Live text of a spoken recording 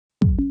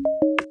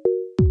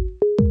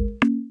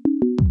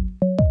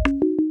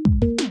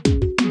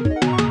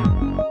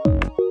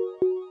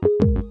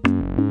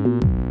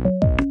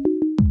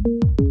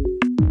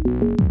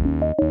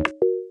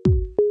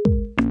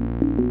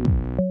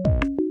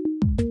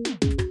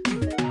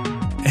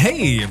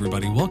Hey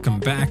everybody, welcome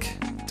back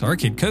to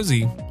Arcade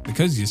Cozy, the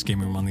coziest game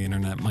room on the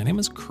internet. My name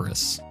is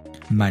Chris.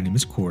 My name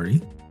is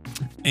Corey.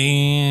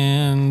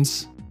 And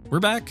we're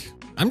back.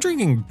 I'm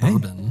drinking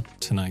bourbon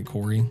tonight,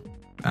 Corey.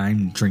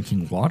 I'm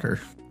drinking water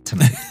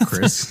tonight,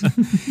 Chris.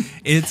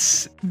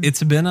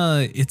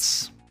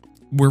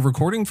 We're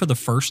recording for the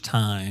first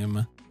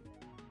time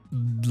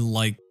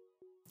like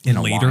In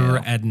a later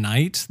while. at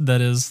night.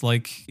 That is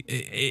like,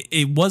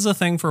 it was a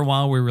thing for a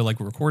while. We were like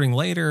recording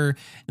later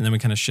and then we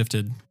kind of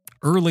shifted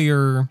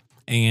earlier.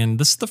 And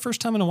this is the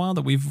first time in a while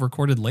that we've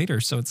recorded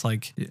later. So it's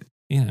like,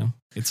 you know,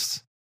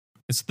 it's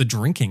the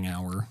drinking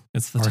hour.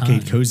 It's the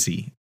Arcade time.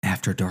 Cozy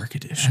After Dark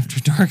Edition. After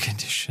Dark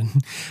Edition.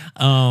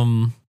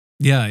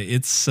 Yeah,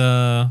 it's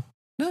kind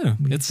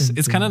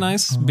of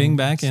nice being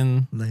back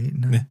in. Late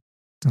night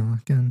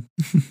talking.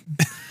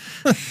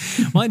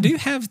 Well, I do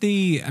have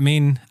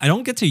I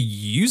don't get to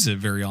use it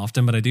very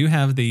often, but I do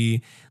have the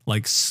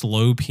like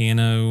slow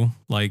piano,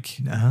 like,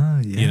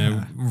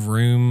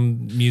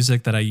 room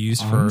music that I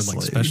use for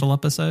like special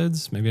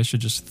episodes. Maybe I should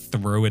just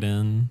throw it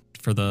in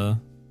for the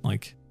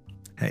like,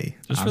 Hey,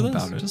 just I'm for this.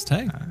 about it. Just,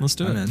 hey, let's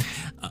do I'm it.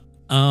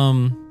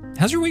 in.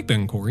 How's your week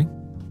been, Corey?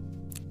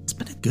 It's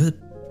been a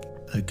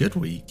good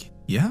week.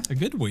 Yeah. A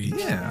good week.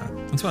 Yeah.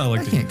 That's what I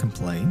like I to can't hear.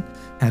 complain.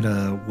 Had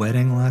a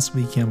wedding last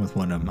weekend with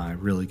one of my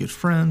really good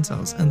friends. I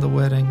was in the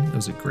wedding. It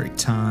was a great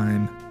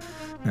time.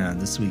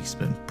 This week's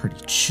been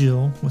pretty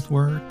chill with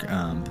work.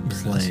 Been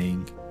Very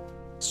playing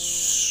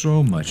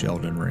so much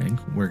Elden Ring.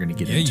 We're going to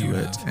get into you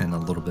it have. in a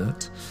little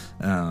bit.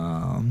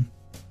 I've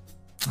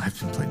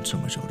been playing so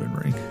much Elden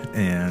Ring.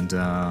 And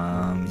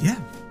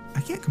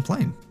I can't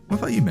complain. What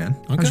about you, man?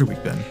 Okay. How's your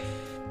week been?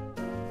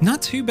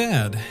 Not too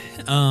bad.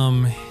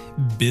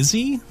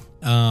 Busy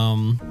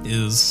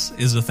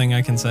is a thing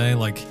I can say.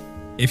 Like,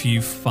 if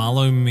you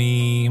follow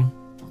me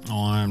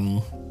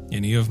on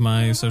any of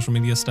my social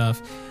media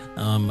stuff,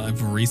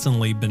 I've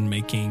recently been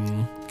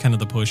making kind of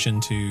the push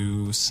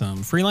into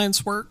some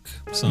freelance work,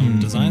 some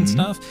design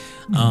stuff.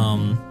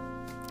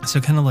 So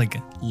kind of like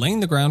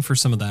laying the ground for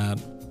some of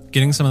that,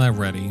 getting some of that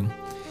ready.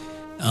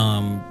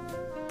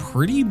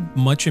 Pretty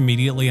much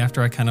immediately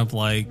after I kind of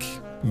like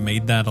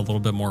made that a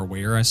little bit more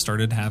aware, I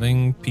started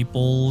having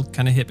people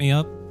kind of hit me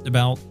up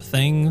about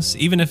things,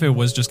 even if it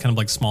was just kind of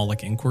like small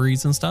like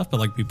inquiries and stuff, but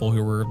like people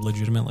who were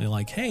legitimately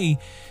like, hey,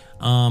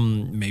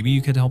 maybe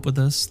you could help with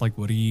this. Like,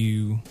 what are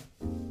you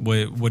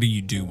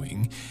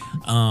doing?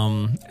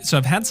 So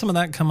I've had some of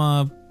that come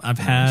up. I've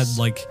had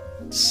like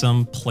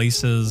some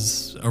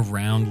places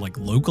around like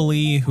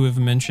locally who have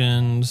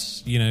mentioned,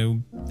 you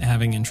know,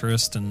 having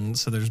interest. And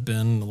so there's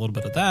been a little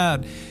bit of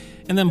that.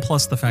 And then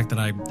plus the fact that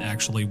I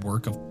actually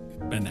work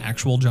an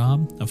actual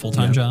job, a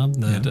full-time job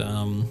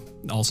that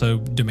also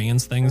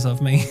demands things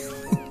of me.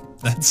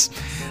 That's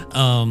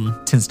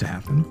Tends to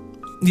happen.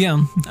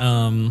 yeah.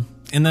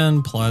 And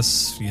then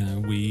plus, you know,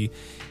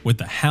 with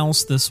the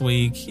house this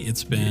week,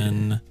 it's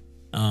been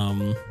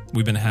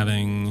we've been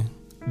having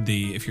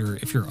if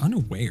you're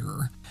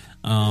unaware,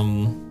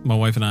 my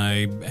wife and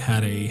I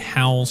had a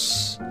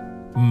house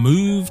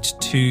moved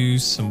to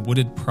some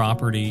wooded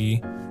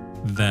property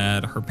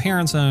that her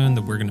parents own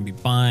that we're going to be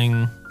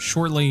buying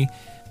shortly.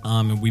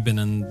 And we've been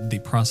in the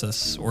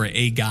process, or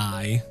a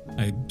guy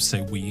has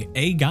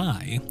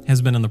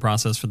been in the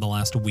process for the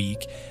last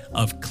week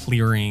of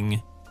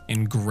clearing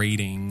and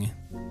grading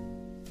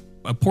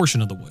a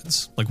portion of the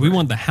woods. Like, we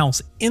want the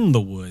house in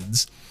the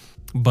woods,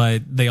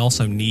 but they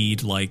also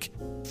need like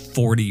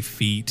 40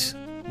 feet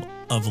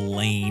of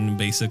lane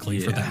basically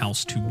for the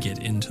house to get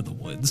into the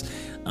woods.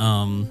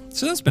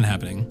 So that's been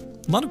happening.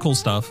 A lot of cool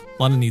stuff,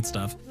 a lot of neat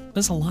stuff.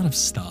 There's a lot of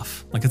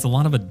stuff. Like, it's a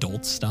lot of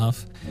adult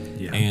stuff.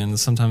 Yeah. And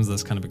sometimes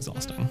that's kind of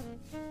exhausting.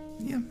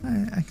 Yeah,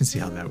 I can see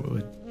how that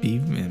would be,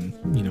 and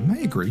you know,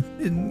 I agree.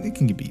 It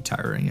can be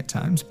tiring at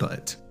times,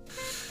 but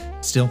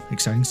still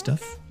exciting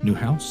stuff. New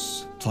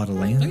house, plot of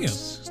land. Yeah.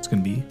 It's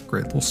going to be a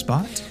great little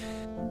spot.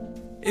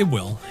 It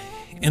will.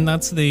 And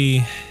that's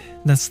the,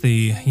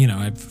 you know,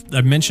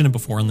 I've mentioned it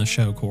before on the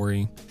show,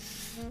 Corey,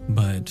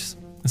 but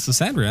it's the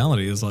sad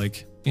reality is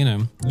like, you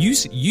know, you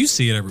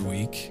see it every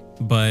week,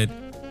 but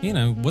you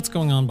know, what's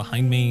going on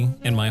behind me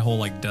and my whole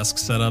like desk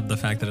setup, the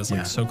fact that it's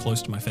like so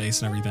close to my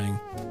face and everything,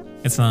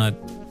 it's not,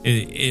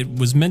 it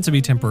was meant to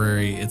be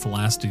temporary. It's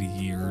lasted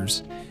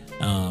years.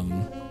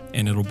 And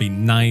it'll be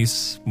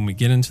nice when we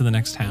get into the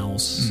next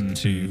house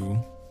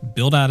to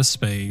build out a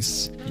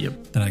space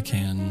that I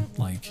can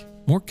like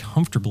more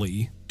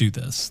comfortably do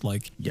this.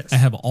 Like, I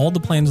have all the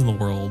plans in the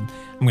world.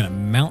 I'm going to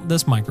mount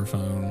this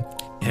microphone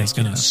and it's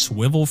going to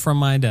swivel from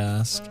my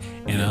desk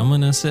and I'm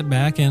going to sit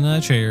back in a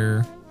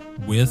chair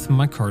with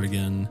my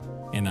cardigan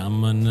and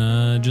I'm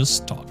gonna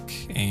just talk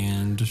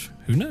and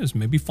who knows,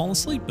 maybe fall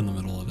asleep in the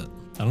middle of it.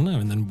 I don't know,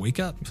 and then wake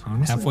up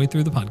halfway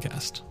through the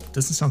podcast.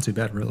 Doesn't sound too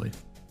bad, really.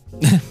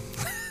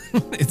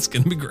 It's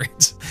gonna be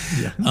great.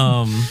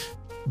 Yeah.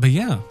 But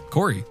yeah,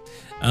 Corey,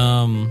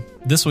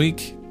 this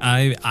week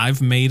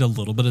I've made a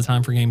little bit of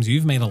time for games.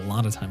 You've made a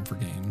lot of time for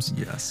games.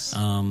 Yes.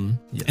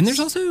 Yes. And there's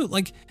also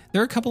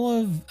there are a couple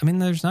of,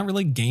 there's not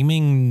really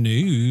gaming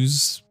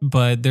news,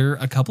 but there are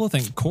a couple of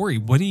things. Corey,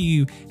 how do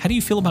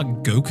you feel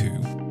about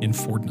Goku in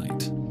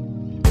Fortnite?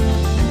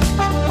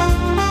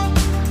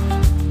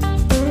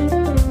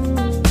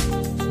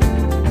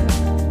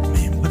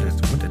 Man,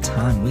 what a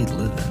time we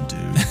live in,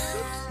 dude.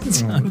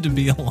 It's time to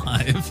be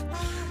alive.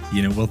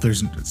 Well, there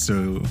was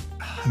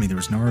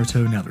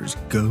Naruto, now there's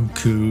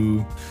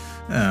Goku.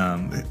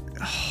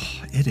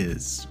 It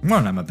is,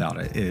 one, I'm about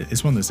it.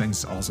 It's one of those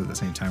things also at the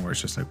same time where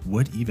it's just like,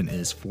 what even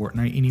is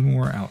Fortnite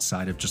anymore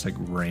outside of just like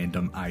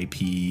random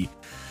IP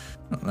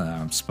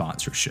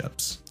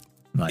sponsorships?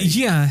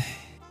 Yeah.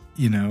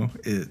 I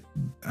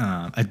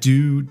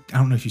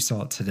don't know if you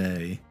saw it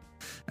today,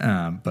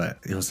 but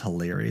it was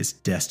hilarious.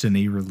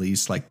 Destiny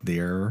released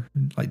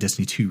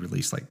Destiny 2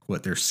 released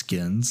what their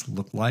skins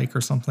look like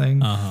or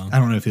something. Uh-huh. I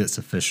don't know if it's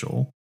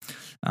official.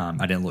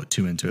 I didn't look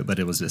too into it, but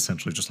it was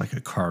essentially just like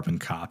a carbon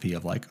copy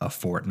of like a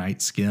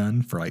Fortnite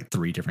skin for like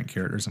 3 different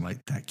characters. I'm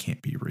like, that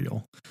can't be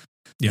real.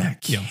 Yeah,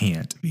 that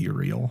can't be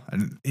real.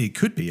 And it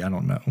could be, I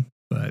don't know.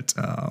 But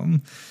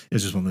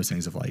it's just one of those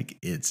things of like,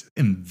 it's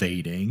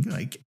invading,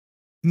 like,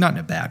 not in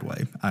a bad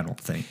way, I don't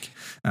think,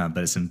 but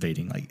it's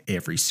invading like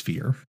every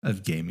sphere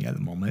of gaming at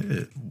the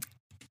moment.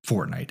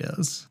 Fortnite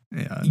is.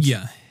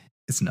 Yeah.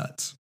 It's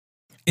nuts.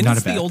 And not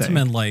it's a bad the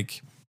ultimate, thing.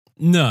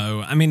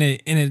 No,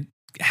 it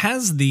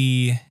has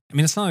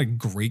it's not a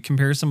great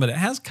comparison, but it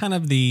has kind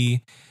of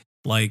the,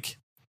 I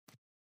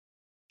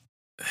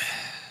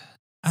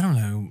don't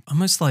know,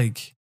 almost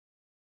like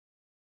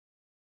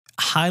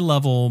high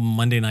level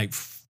Monday Night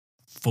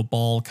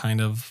Football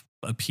kind of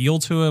appeal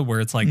to it, where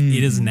it's like,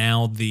 it is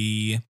now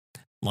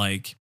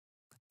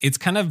it's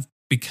kind of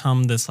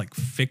become this like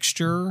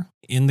fixture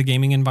in the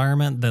gaming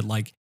environment that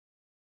like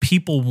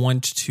people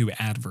want to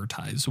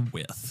advertise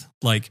with.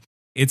 Like,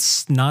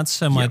 it's not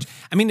so much,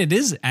 it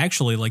is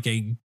actually like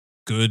a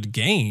good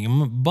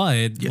game,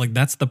 but like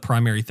that's the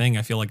primary thing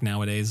I feel like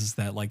nowadays is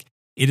that like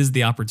it is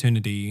the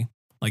opportunity.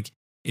 Like,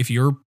 if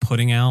you're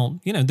putting out,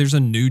 there's a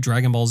new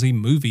Dragon Ball Z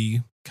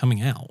movie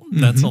coming out.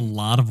 That's a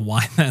lot of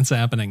why that's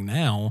happening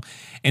now.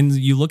 And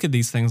you look at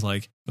these things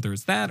like whether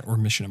it's that or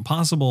Mission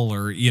Impossible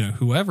or,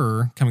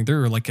 whoever coming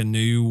through, or like a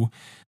new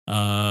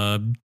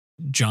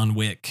John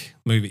Wick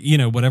movie,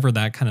 whatever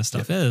that kind of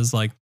stuff is.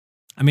 Like,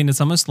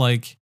 it's almost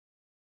like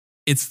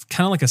it's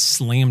kind of like a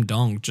slam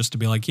dunk just to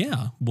be like,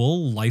 yeah,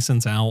 we'll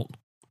license out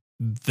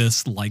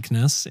this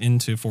likeness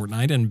into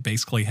Fortnite and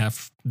basically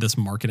have this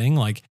marketing.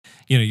 Like,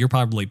 you're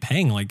probably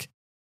paying like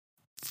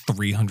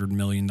 $300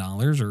 million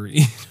or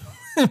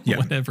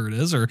whatever it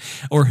is, or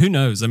who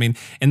knows? And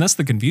that's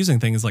the confusing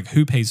thing is like,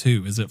 who pays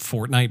who? Is it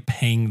Fortnite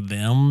paying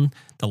them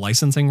the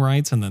licensing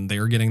rights and then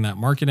they're getting that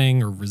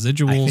marketing or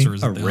residuals, or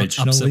is it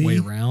the opposite way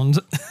around?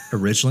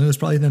 Originally it was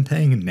probably them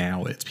paying, and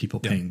now it's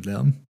people paying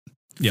them.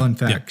 Fun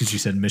fact, because you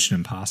said Mission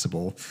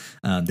Impossible,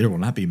 there will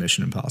not be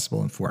Mission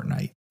Impossible in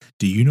Fortnite.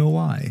 Do you know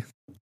why?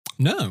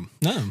 No.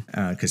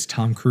 Because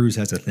Tom Cruise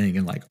has a thing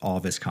in like all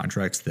of his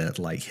contracts that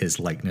like his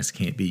likeness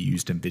can't be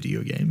used in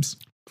video games.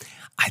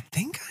 I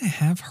think I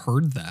have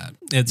heard that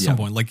at some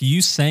point. Like,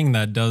 you saying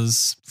that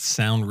does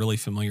sound really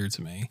familiar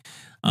to me.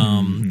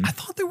 I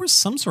thought there was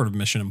some sort of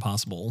Mission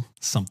Impossible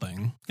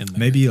something in there.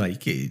 Maybe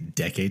like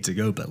decades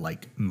ago, but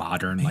like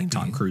modern, like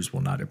Tom Cruise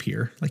will not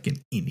appear like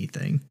in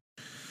anything.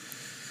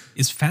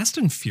 Is Fast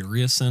and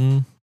Furious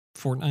in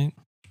Fortnite?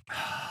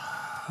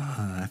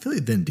 I feel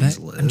like Vin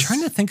Diesel is. I'm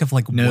trying to think of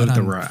like what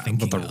I'm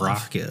thinking but The of.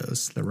 Rock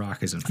is. The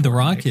Rock is in Fortnite. The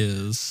Rock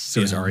is. So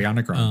is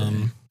Ariana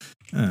Grande.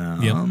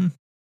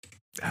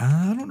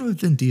 I don't know if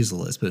Vin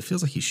Diesel is, but it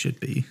feels like he should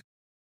be.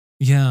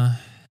 Yeah.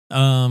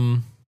 I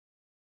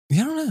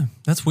don't know.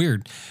 That's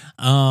weird.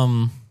 Good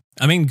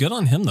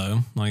on him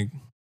though. Like,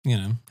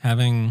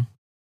 having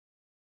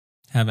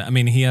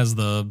he has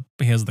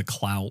the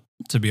clout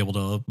to be able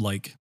to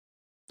like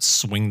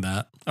swing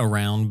that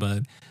around,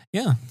 but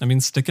yeah,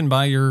 sticking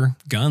by your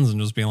guns and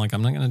just being like,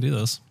 I'm not going to do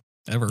this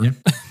ever. Yeah.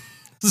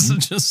 This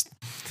is just,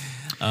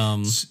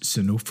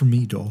 so no for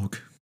me, dog.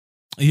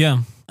 Yeah.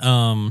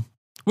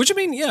 Which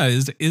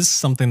is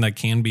something that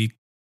can be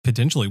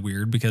potentially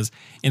weird, because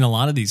in a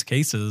lot of these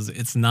cases,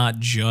 it's not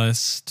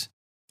just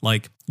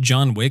like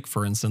John Wick,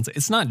 for instance.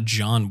 It's not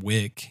John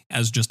Wick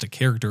as just a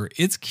character.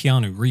 It's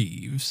Keanu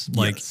Reeves.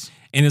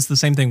 And it's the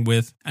same thing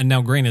with, and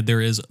now granted,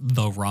 there is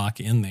The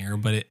Rock in there,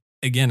 but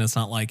it's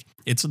not like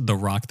it's The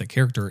Rock, the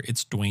character.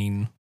 It's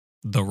Dwayne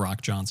The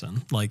Rock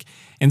Johnson.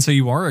 And so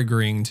you are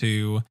agreeing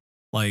to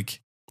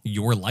like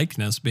your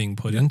likeness being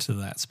put into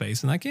that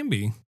space. And that can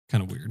be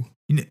kind of weird.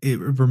 It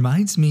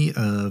reminds me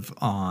of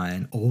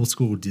on old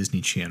school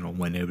Disney Channel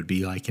when it would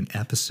be like an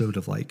episode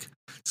of like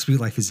Sweet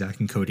Life of Zack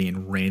and Cody,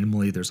 and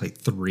randomly there's like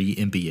 3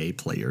 NBA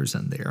players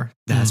in there.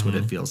 That's what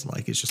it feels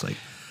like. It's just like,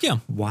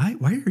 why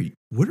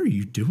what are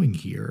you doing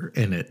here?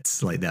 And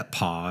it's like that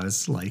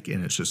pause, like,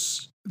 and it's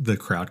just the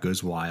crowd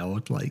goes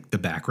wild, like the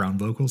background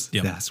vocals.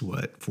 That's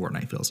what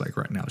Fortnite feels like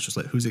right now. It's just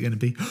like, who's it going to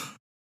be?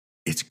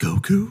 it's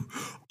Goku.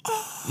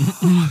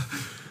 Oh.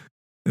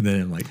 And then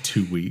in like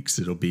 2 weeks,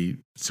 it'll be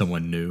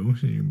someone new,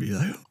 and you'll be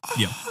like, oh.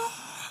 Yeah.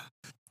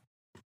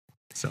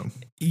 So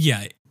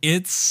yeah,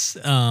 it's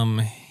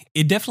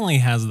it definitely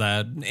has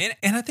that,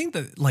 and I think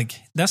that like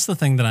that's the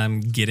thing that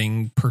I'm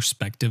getting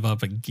perspective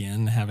of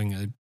again, having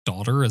a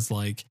daughter, is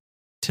like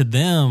to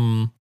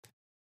them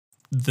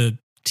the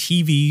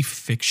TV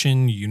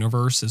fiction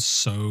universe is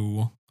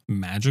so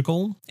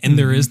magical, and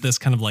there is this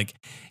kind of like,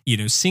 you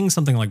know, seeing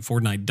something like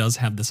Fortnite does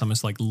have this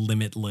almost like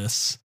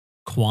limitless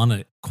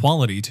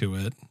quality to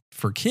it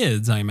for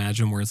kids, I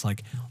imagine, where it's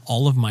like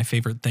all of my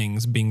favorite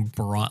things being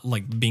brought,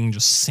 like being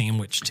just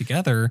sandwiched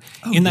together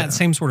in that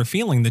same sort of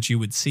feeling that you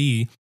would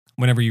see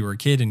whenever you were a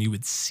kid, and you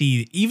would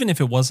see, even if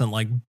it wasn't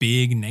like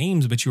big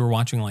names, but you were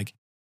watching like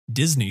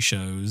Disney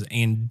shows,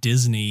 and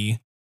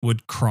Disney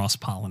would cross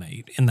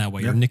pollinate in that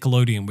way, or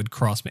Nickelodeon would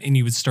cross, and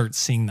you would start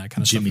seeing that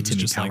kind of Jimmy stuff.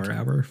 Timmy Power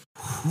like, Hour.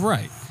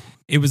 Right.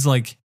 It was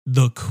like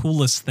the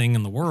coolest thing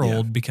in the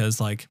world because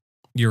like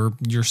your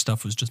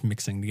stuff was just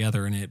mixing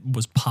together, and it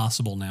was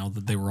possible now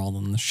that they were all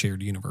in the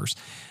shared universe.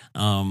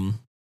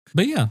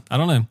 But yeah, I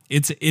don't know.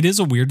 It is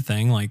a weird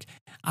thing. Like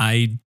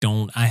I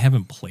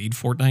haven't played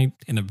Fortnite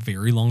in a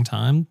very long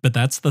time, but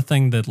that's the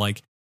thing that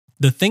like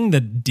the thing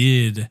that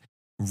did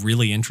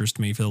really interest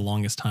me for the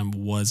longest time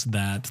was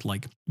that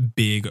like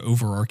big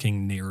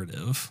overarching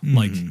narrative,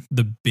 like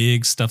the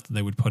big stuff that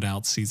they would put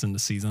out season to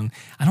season.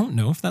 I don't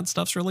know if that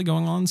stuff's really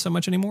going on so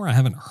much anymore. I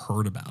haven't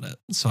heard about it,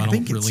 so I don't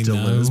think really it still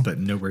know. is, but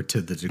nowhere to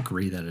the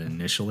degree that it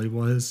initially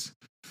was.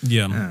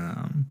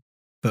 Yeah.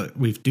 But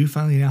we do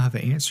finally now have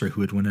an answer who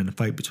would win in a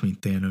fight between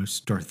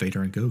Thanos, Darth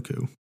Vader, and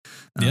Goku.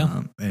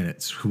 And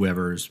it's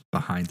whoever's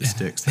behind the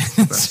sticks. That's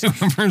the best.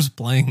 Whoever's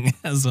playing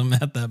as them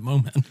at that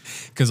moment,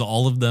 because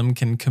all of them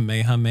can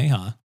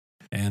Kamehameha,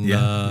 and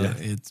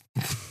it's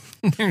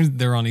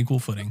they're on equal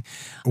footing.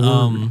 Or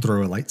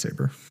throw a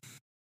lightsaber.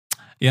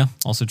 Yeah,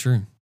 also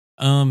true.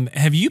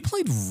 Have you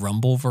played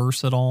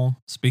Rumbleverse at all?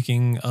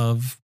 Speaking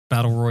of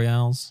battle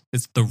royales,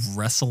 it's the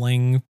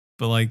wrestling,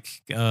 but like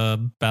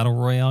battle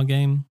royale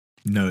game.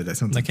 No, that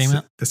sounds came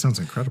out. That sounds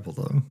incredible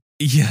though.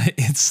 Yeah,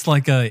 it's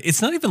like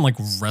it's not even like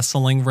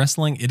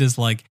wrestling. It is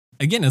like,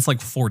 again, it's like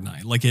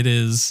Fortnite. Like it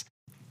is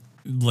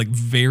like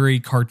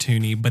very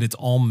cartoony, but it's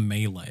all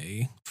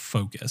melee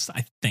focused,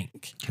 I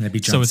think. Can it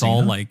be John So it's Cena?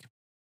 all like,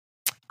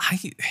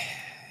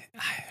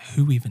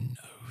 who even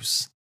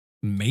knows?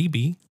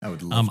 Maybe. I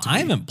would love to. I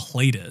haven't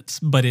played it,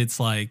 but it's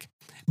like,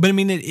 but I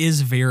mean, it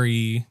is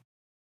very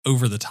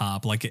over the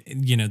top. Like,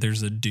 you know,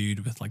 there's a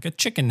dude with like a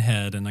chicken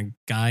head and a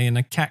guy in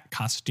a cat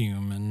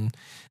costume, and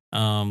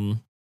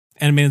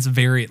I mean, it's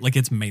very like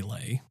it's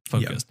melee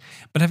focused,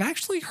 but I've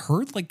actually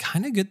heard like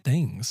kind of good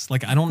things.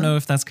 Like, I don't know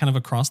if that's kind of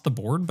across the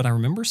board, but I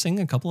remember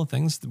seeing a couple of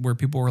things where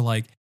people were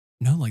like,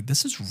 no, like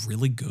this is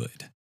really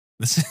good.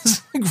 This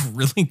is like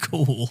really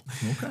cool.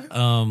 Okay.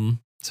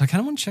 So I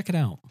kind of want to check it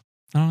out.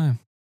 I don't know.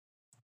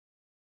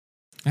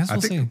 I guess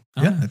we'll see.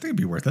 I think it'd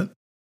be worth it.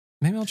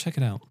 Maybe I'll check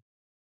it out.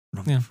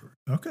 Yeah.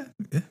 Okay.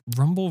 Yeah.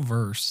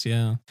 Rumbleverse.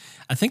 Yeah.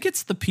 I think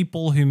it's the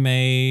people who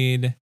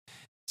made.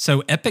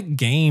 So Epic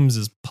Games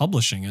is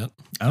publishing it.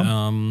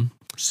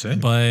 Sick.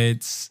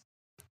 But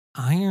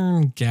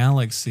Iron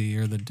Galaxy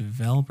are the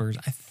developers.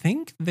 I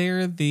think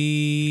they're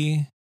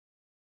the.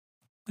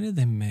 What did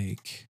they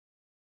make?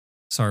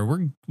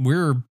 Sorry,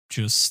 we're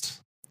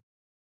just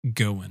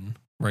going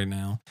right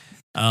now.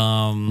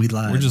 We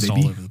live, we're just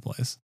baby. all over the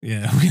place.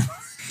 Yeah.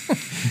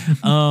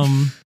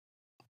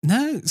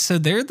 No, so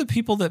they're the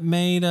people that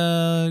made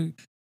the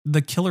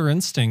Killer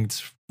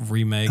Instinct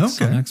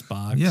remakes on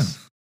Xbox. Yeah.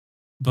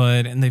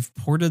 And they've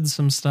ported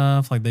some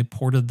stuff, like they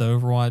ported the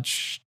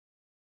Overwatch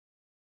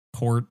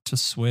port to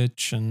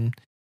Switch, and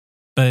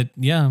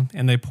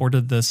they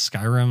ported the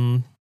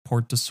Skyrim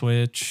port to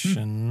Switch,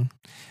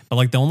 but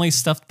like the only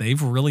stuff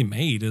they've really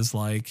made is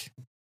like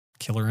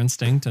Killer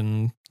Instinct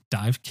and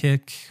Dive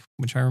Kick,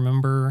 which I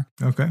remember.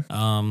 Okay.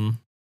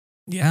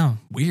 Yeah,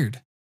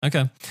 weird.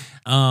 Okay.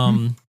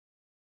 I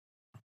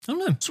don't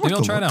know. Maybe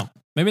I'll try it out.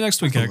 Maybe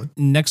next week.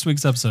 Next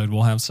week's episode,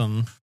 I'll have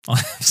some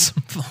thoughts.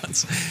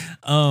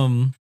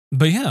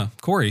 But yeah,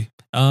 Corey,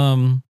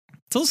 tell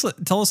us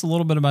a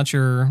little bit about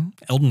your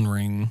Elden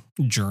Ring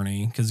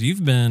journey, because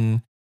you've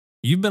been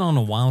on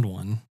a wild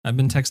one. I've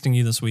been texting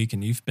you this week,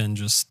 and you've been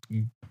just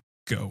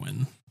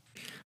going.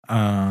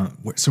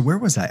 So where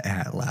was I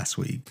at last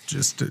week?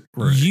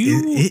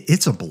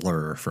 It's a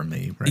blur for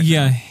me. Right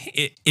now.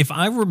 If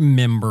I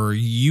remember,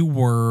 you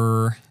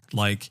were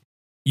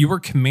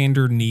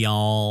Commander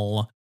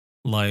Niall,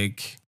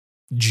 like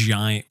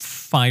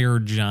fire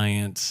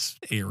giant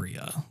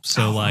area.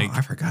 So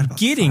I forgot about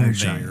getting fire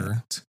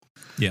there.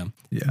 giant.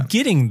 Yeah.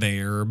 Getting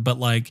there, but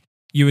like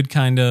you would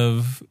kind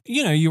of,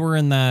 you were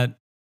in that,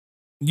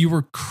 you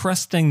were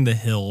cresting the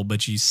hill,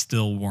 but you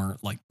still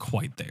weren't like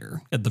quite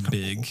there at the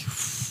big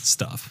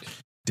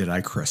stuff. Did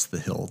I crest the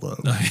hill though?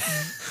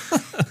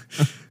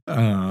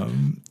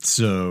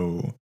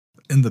 So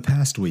in the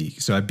past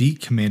week, I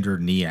beat Commander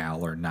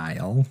Niall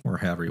or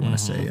however you want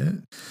to say it.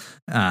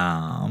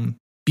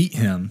 Beat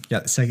him,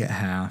 got the second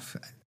half.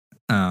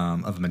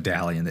 of a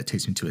medallion that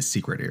takes me to a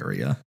secret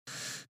area.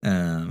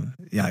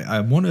 Yeah,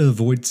 I want to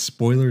avoid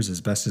spoilers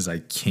as best as I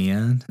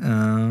can.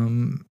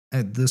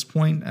 At this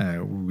point,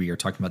 we are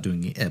talking about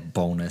doing a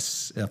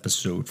bonus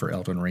episode for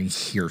Elden Ring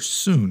here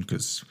soon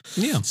because,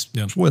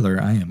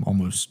 spoiler, I am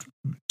almost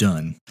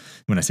done.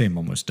 When I say I'm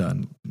almost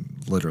done,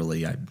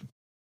 literally, I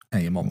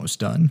am almost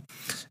done.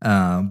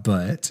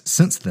 But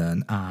since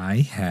then,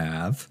 I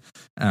have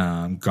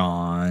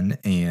gone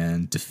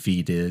and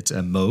defeated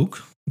a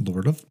Moog,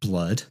 Lord of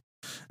Blood.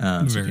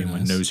 So if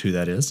anyone knows who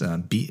that is,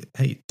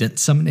 didn't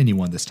summon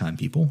anyone this time,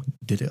 people.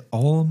 Did it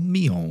all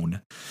me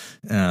own.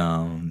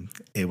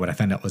 What I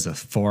found out was a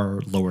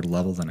far lower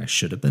level than I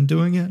should have been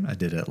doing it. I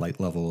did it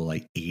like level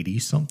 80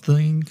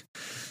 something.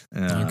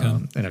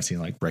 And I've seen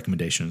like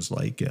recommendations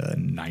like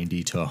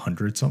 90 to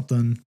 100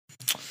 something.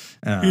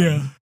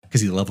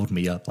 Because he leveled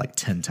me up like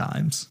 10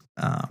 times,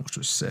 which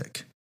was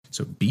sick.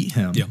 So beat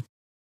him. Yeah.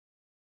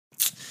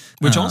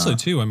 Which also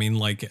too, I mean,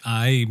 like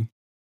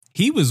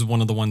he was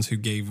one of the ones who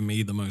gave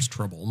me the most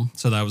trouble.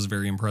 So that was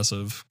very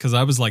impressive because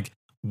I was like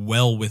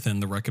well within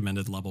the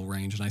recommended level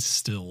range and I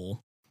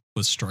still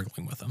was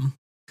struggling with him.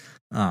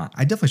 I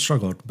definitely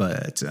struggled,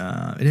 but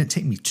it didn't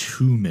take me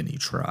too many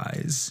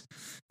tries.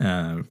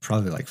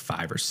 Probably like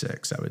 5 or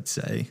 6, I would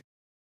say.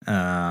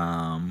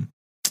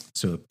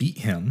 So beat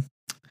him.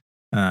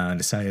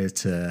 Decided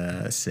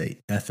to say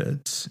F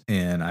it,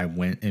 and I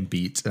went and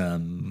beat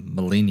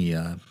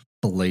Melania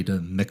Beleda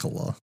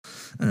Mikola.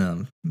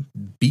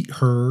 Beat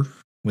her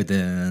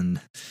within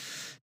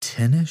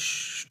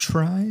 10-ish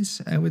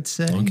tries, I would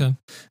say. Okay.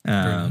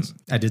 Nice.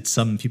 I did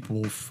summon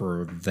people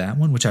for that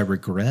one, which I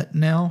regret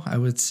now, I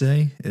would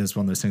say. It was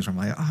one of those things where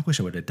I'm like, I wish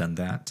I would have done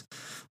that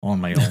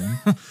on my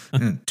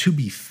own. To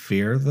be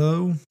fair,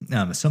 though,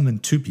 I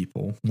summoned 2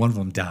 people. One of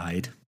them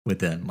died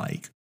within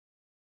like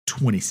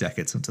 20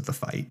 seconds into the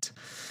fight.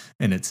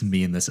 And it's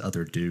me and this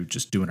other dude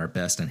just doing our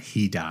best, and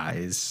he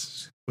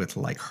dies with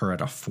like her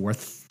at a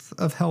 4th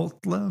of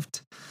health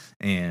left.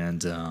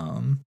 And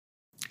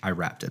I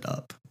wrapped it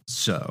up.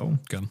 So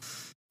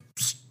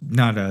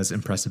not as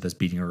impressive as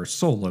beating her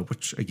solo,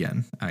 which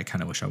again, I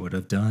kind of wish I would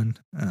have done.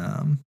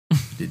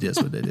 It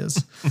is what it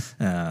is.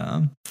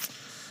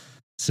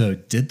 So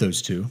did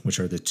those 2, which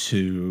are the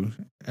 2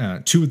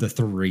 of the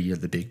 3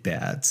 of the big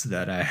bads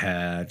that I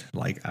had,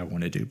 like I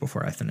want to do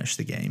before I finish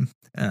the game.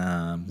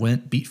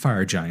 Went beat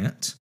Fire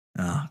Giant.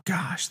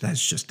 Gosh,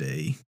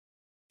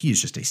 he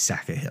is just a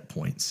sack of hit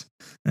points.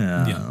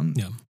 And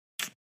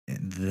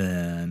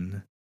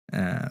then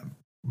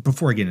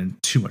before I get in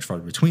too much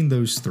farther between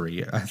those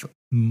 3, I have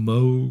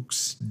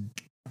Moog's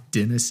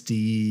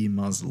Dynasty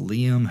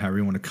Mausoleum, however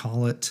you want to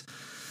call it.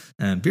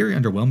 Very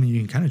underwhelming. You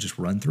can kind of just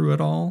run through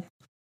it all.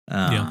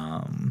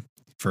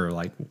 For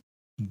like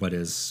what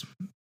is,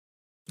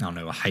 I don't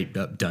know, a hyped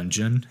up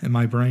dungeon in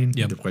my brain.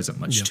 There wasn't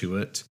much to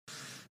it.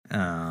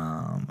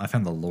 I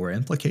found the lore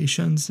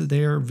implications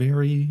there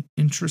very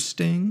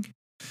interesting.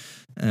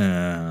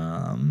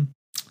 But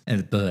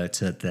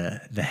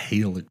the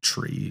Halig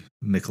tree,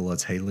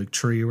 Mikola's Halig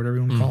tree, or whatever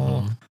you want to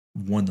call it,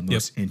 one of the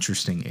most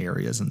interesting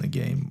areas in the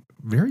game.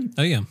 Very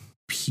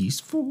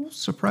peaceful,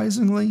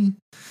 surprisingly,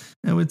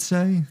 I would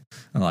say.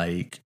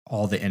 Like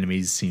all the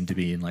enemies seem to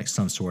be in like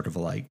some sort of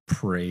like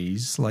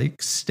praise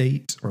like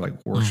state or like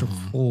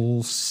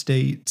worshipful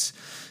state.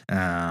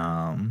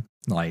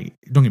 Like,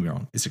 don't get me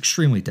wrong, it's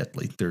extremely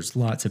deadly. There's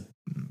lots of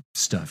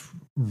stuff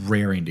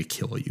raring to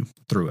kill you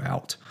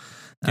throughout.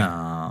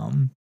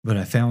 But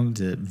I found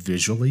it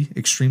visually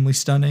extremely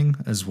stunning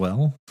as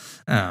well.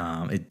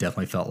 It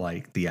definitely felt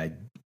like to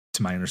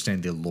my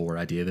understanding, the lore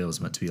idea of it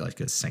was meant to be like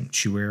a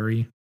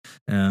sanctuary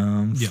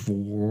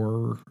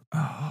for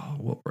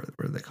what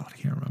were they called? I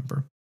can't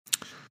remember.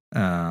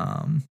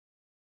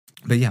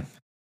 But yeah,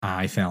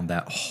 I found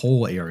that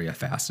whole area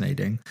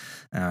fascinating.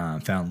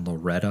 Found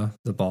Loretta,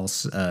 the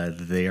boss,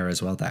 there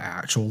as well. The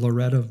actual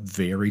Loretta,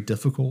 very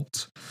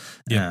difficult.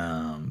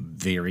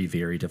 Very,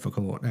 very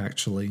difficult,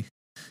 actually.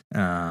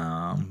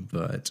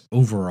 But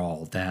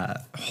overall,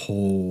 the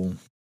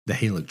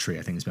Halig tree,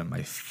 I think, has been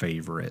my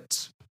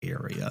favorite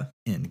area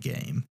in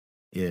game.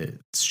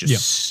 It's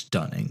just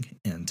stunning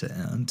end to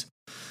end.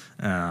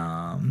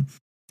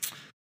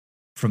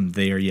 From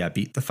there,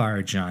 beat the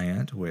Fire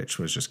Giant, which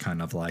was just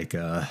kind of like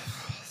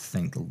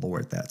thank the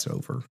Lord that's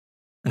over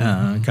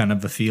kind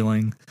of a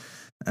feeling.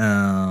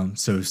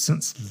 So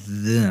since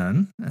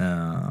then,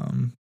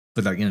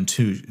 without getting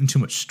too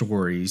much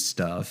story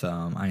stuff,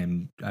 I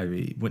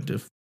went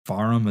to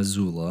Farum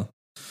Azula,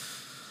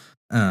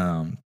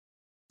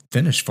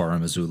 finished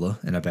Farum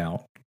Azula in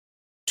about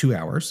 2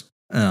 hours.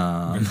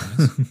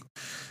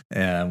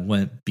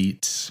 Went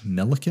beat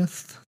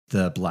Melikith,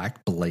 the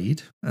Black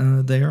Blade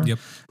there.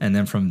 And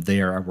then from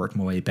there, I worked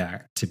my way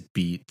back to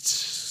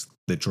beat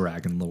the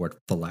Dragon Lord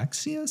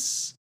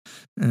Phylaxius.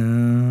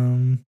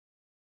 I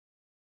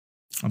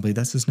believe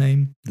that's his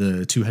name,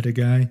 the 2-headed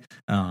guy.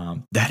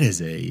 That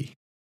is a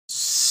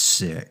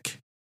sick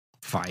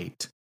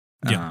fight.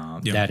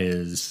 That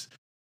is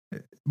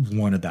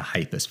one of the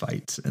hypest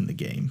fights in the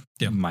game.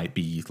 Yep. Might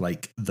be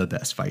like the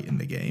best fight in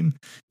the game.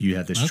 You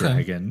have this Okay.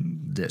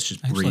 dragon that's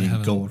just Actually breathing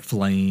haven't- gold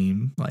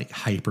flame, like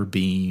hyper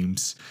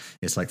beams.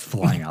 It's like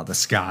flying out of the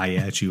sky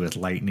at you with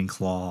lightning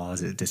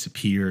claws. It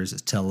disappears.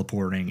 It's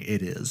teleporting.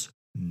 It is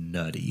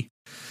nutty.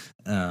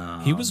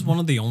 He was one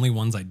of the only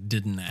ones I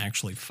didn't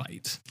actually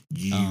fight.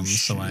 You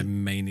So I should-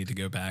 may need to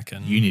go back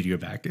and you need to go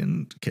back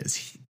in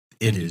because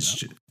it do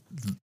is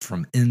that.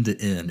 from end to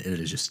end. It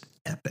is just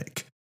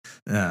epic.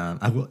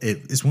 I will.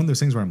 It's one of those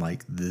things where I'm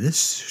like,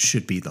 this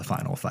should be the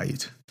final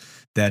fight.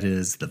 That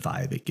is the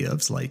vibe it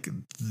gives. Like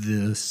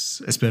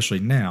this, especially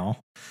now,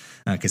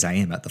 because I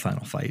am at the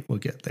final fight. We'll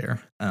get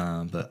there.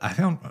 But I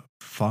found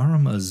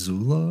Farum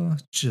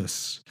Azula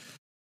just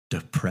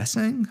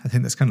depressing. I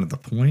think that's kind of the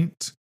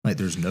point. Like,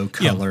 there's no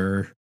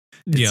color.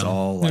 It's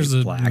all like there's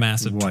a black,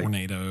 massive white.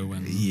 tornado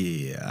and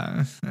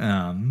Yeah.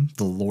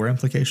 The lore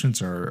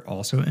implications are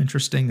also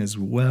interesting as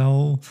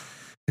well.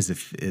 Because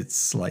if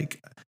it's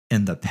like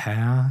in the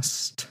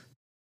past,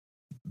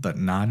 but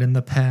not in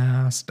the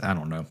past, I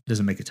don't know. It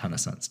doesn't make a ton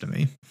of sense to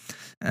me.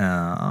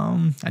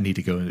 I need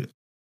to go.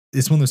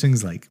 It's one of those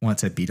things like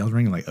once I beat Elden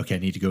Ring, I'm like, okay, I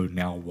need to go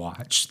now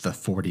watch the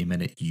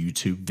 40-minute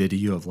YouTube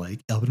video of like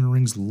Elden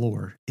Ring's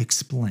lore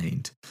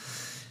explained.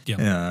 Yeah.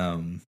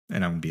 And I'm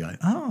gonna be like,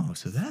 oh,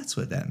 so that's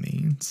what that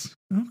means.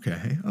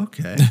 Okay.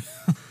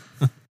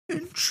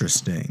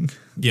 Interesting.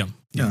 yeah.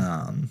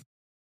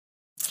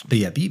 But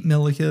yeah, beat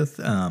Milikith.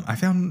 I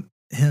found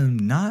him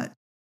not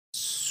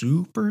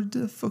super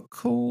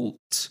difficult.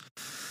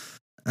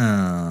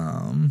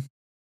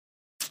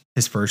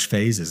 His first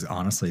phase is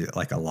honestly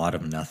like a lot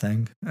of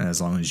nothing, as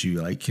long as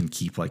you like can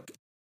keep like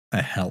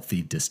a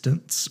healthy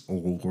distance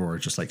or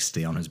just like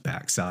stay on his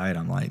backside.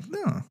 I'm like,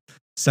 no.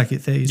 Second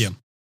phase, Yeah.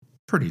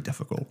 pretty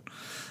difficult.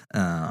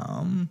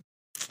 And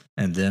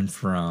then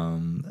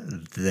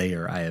from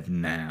there, I have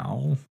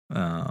now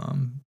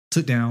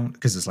took down,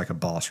 because it's like a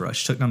boss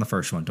rush, took down the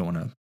first one. Don't want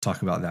to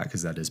talk about that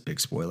because that is big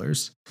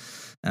spoilers.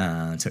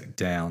 Took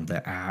down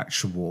the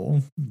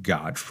actual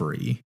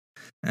Godfrey,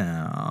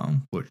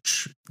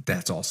 which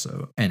that's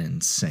also an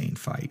insane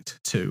fight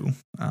too.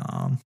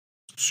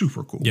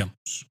 Super cool. Yeah.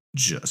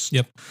 Just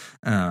Yep.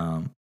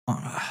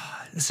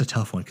 It's a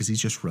tough one because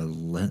he's just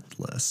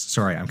relentless.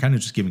 Sorry, I'm kind of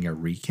just giving a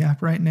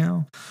recap right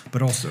now,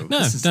 but also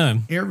this is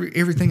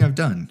everything I've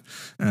done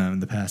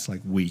the past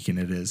like week, and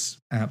it is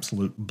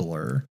absolute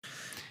blur.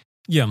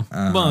 Yeah.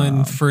 Well,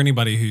 and for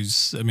anybody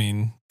who's, I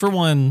mean, for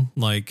one,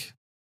 like,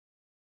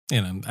 you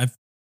know, I've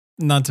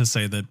not to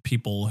say that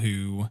people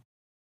who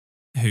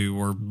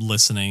are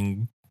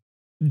listening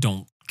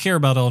don't care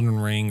about Elden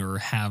Ring or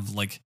have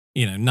like,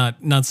 you know,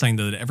 not saying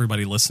that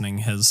everybody listening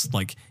has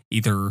like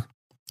either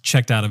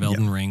checked out of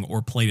Elden Ring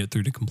or played it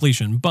through to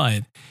completion,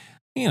 but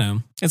you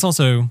know, it's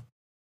also,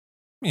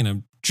 you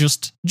know,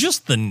 just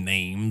the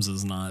names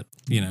is not,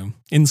 you know,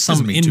 in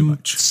some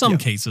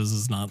cases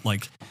is not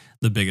like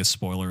the biggest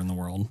spoiler in the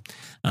world.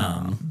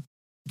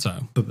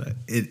 But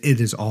it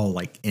is all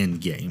like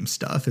in-game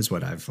stuff is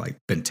what I've like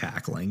been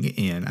tackling,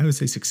 and I would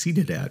say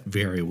succeeded at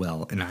very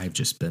well, and I've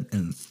just been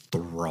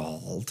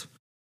enthralled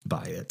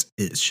by it.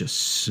 It's just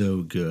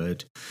so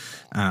good.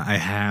 I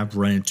have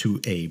run into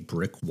a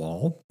brick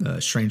wall,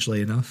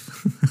 strangely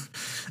enough,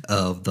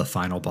 of the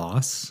final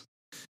boss.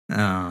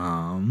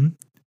 And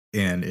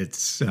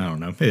it's, I don't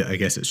know, I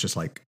guess it's just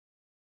like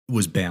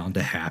was bound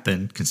to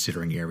happen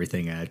considering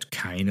everything I'd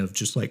kind of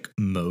just like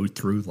mowed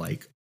through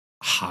like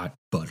hot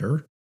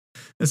butter,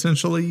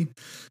 essentially.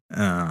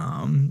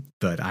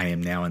 But I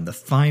am now in the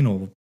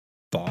final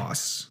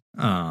boss.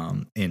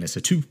 And it's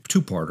a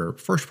two-parter.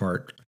 First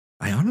part,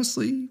 I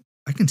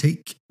can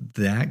take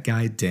that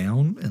guy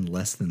down in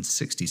less than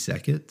 60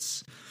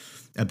 seconds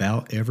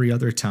about every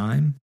other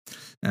time.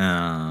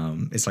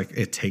 It's like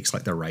it takes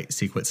like the right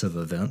sequence of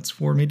events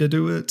for me to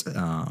do it.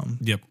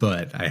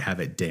 But I have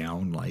it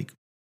down like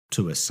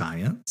to a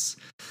science.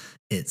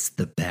 It's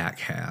the back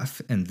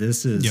half, and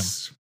this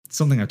is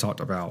something I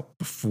talked about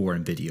before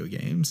in video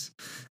games.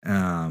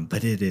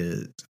 But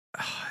it's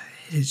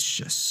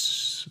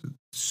just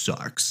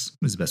sucks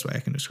is the best way I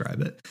can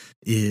describe it.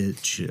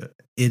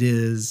 It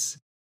is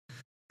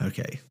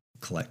okay.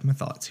 Collect my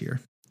thoughts here.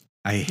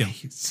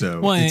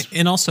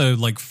 And also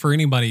like for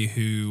anybody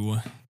who,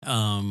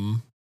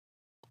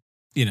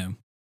 you know,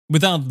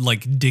 without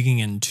like digging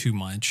in too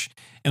much,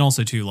 and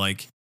also to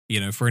like, you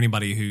know, for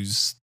anybody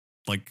who's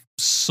like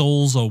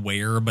Souls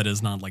aware but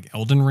is not like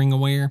Elden Ring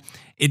aware,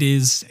 it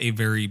is a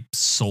very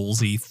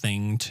Soulsy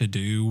thing to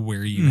do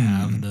where you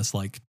have this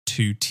like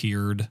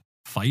two-tiered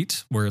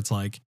fight where it's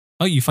like,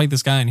 oh, you fight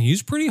this guy and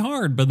he's pretty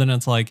hard, but then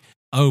it's like,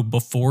 oh,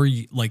 before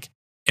you like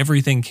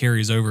everything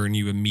carries over and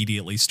you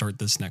immediately start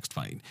this next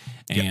fight.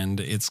 And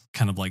it's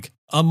kind of like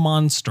a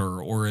monster,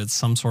 or it's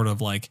some sort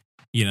of like,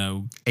 you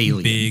know,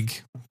 alien.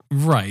 Big,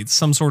 right,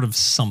 some sort of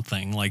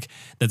something like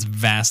that's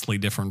vastly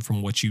different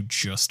from what you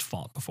just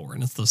fought before.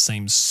 And it's the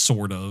same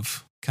sort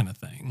of kind of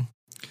thing.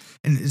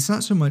 And it's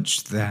not so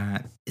much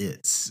that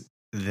it's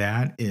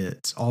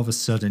all of a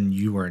sudden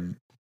you are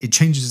it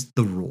changes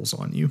the rules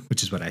on you,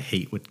 which is what I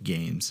hate what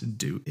games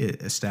do.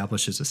 It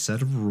establishes a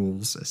set of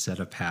rules, a set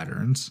of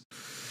patterns,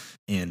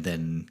 and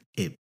then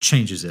it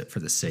changes it for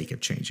the sake of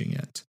changing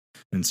it.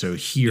 And so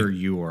here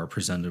you are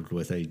presented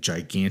with a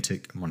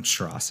gigantic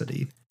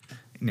monstrosity.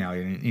 Now,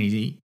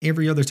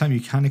 every other time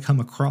you kind of come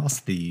across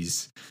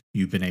these,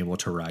 you've been able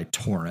to ride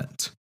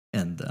Torrent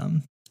in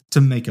them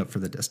to make up for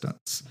the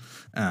distance.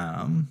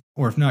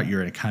 Or if not,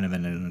 you're in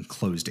an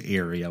enclosed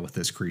area with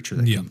this creature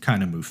that can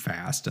kind of move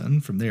fast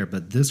and from there.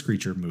 But this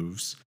creature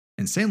moves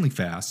insanely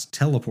fast,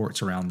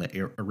 teleports around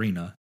the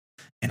arena,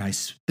 and I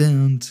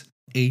spend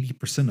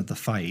 80% of the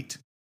fight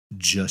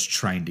just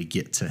trying to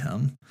get to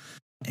him.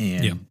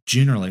 And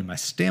generally, my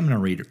stamina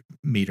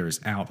meter is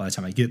out by the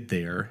time I get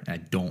there, and I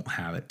don't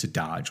have it to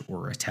dodge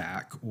or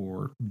attack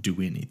or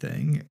do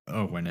anything.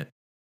 Oh, and it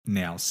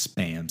now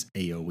spams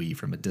AoE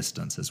from a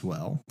distance as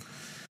well.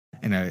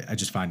 And I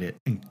just find it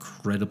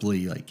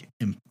incredibly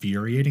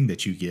infuriating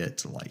that you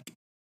get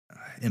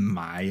in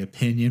my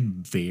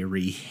opinion,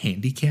 very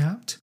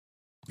handicapped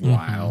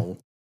while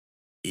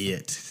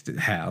it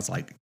has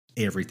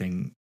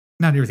everything,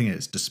 not everything at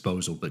its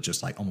disposal, but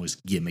just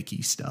almost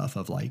gimmicky stuff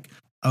of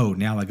oh,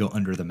 now I go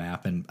under the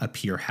map and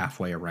appear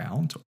halfway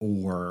around,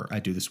 or I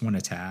do this one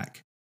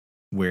attack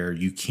where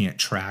you can't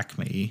track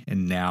me,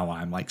 and now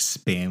I'm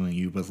spamming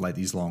you with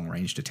these long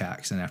ranged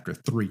attacks, and after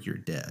 3 you're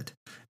dead,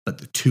 but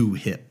the 2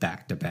 hit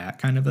back to back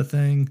kind of a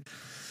thing.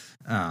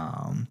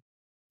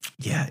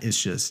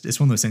 It's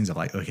one of those things of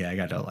okay, I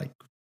gotta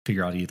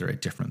figure out either a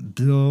different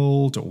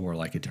build or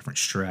a different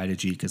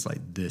strategy, because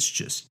this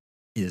just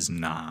is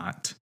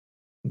not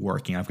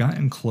working. I've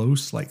gotten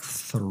close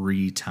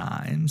 3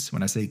 times.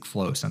 When I say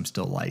close, I'm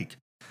still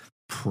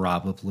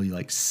probably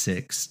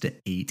 6 to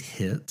 8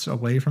 hits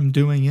away from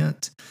doing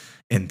it,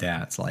 and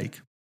that's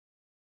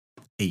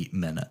 8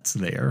 minutes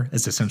there.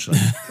 It's essentially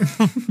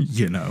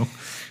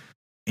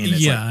and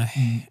it's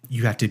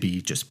you have to be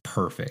just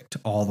perfect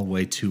all the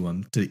way to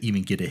him to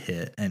even get a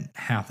hit, and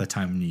half the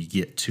time when you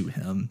get to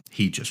him,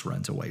 he just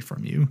runs away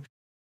from you,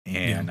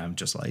 and I'm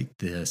just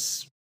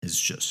this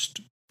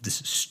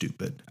is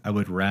stupid. I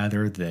would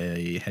rather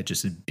they had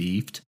just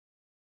beefed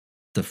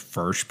the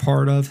first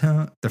part of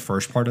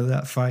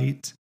that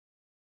fight,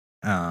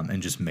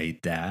 and just made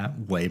that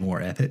way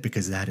more epic,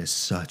 because that is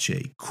such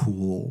a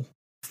cool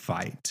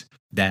fight.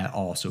 That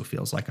also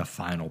feels like a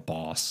final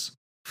boss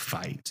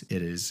fight.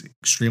 It is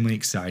extremely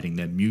exciting.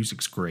 The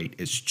music's great.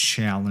 It's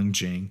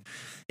challenging.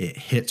 It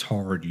hits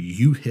hard.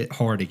 You hit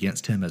hard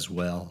against him as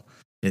well.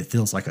 It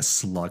feels like a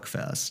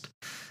slugfest,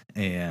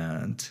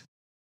 and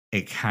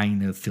it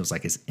kind of feels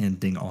like it's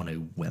ending on a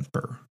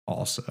whimper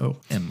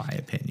also, in my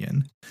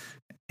opinion.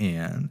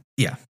 And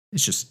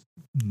it's just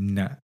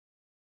not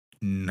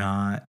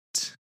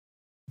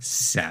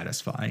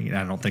satisfying. And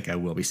I don't think I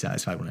will be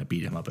satisfied when I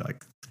beat him up.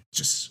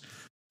 Just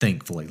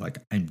thankfully,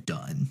 I'm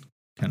done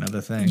kind of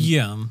a thing.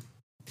 Yeah.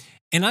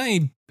 And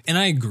I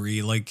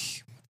agree.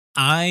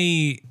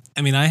 I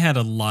had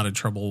a lot of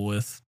trouble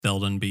with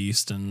Elden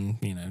Beast, and,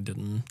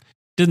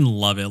 didn't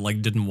love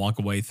it. Didn't walk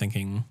away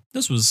thinking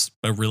this was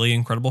a really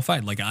incredible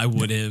fight. I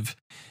would have,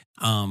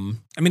 I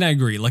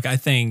agree. I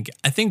think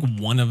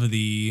one of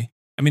the,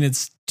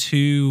 it's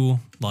two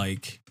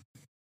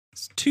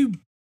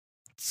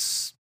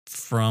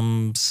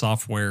From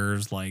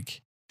Software's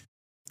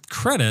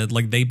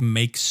credit, they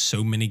make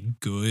so many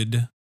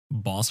good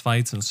boss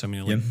fights and so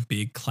many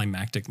big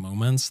climactic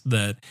moments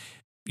that,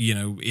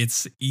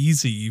 it's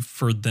easy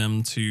for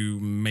them to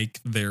make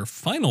their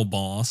final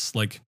boss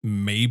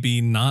maybe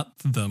not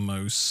the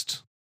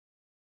most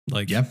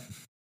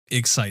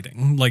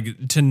exciting,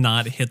 to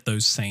not hit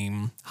those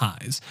same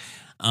highs,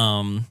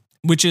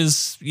 which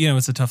is,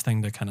 it's a tough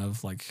thing to kind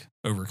of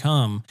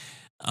overcome.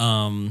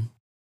 But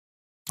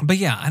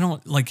I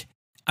don't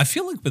I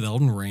feel with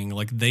Elden Ring,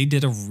 they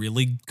did a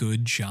really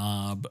good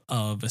job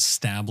of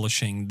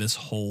establishing this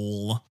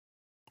whole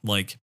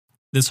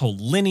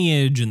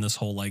lineage and this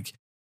whole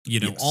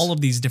all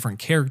of these different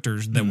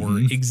characters that were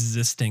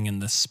existing in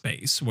this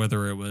space,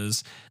 whether it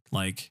was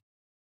Ranni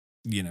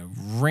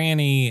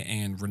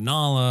and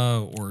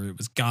Renala, or it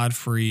was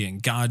Godfrey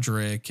and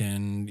Godric,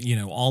 and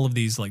all of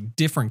these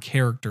different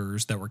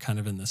characters that were kind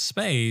of in this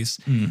space.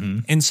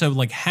 And so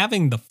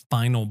having the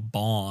final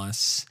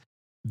boss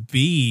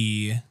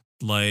be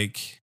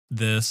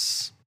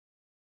this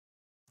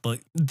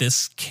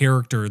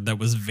character that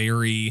was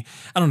very,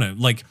 I don't know,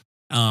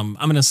 I'm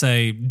going to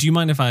say, do you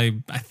mind if I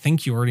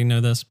think you already know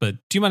this, but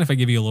do you mind if I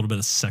give you a little bit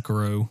of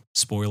Sekiro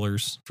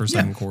spoilers for a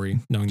second, Corey,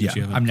 knowing that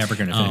you haven't? I'm never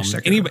going to finish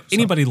Sekiro.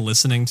 Anybody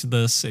listening to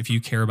this, if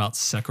you care about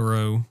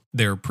Sekiro,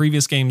 their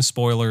previous game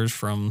spoilers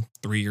from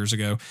 3 years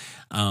ago,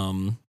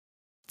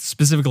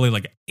 specifically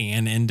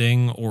an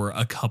ending or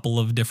a couple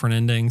of different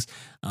endings,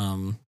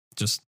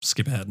 just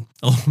skip ahead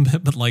a little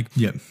bit, but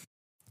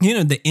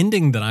the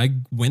ending that I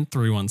went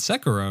through on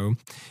Sekiro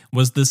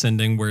was this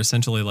ending where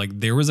essentially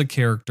there was a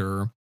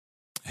character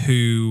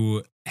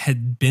who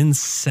had been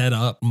set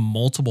up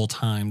multiple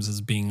times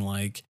as being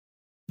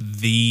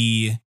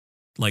the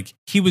like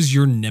he was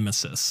your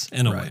nemesis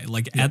in a way.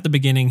 Like at the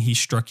beginning, he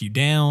struck you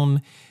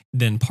down.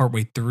 Then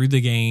partway through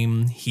the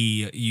game,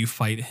 you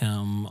fight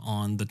him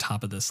on the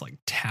top of this like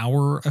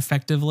tower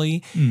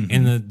effectively.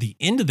 And the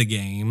end of the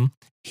game,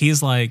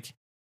 he's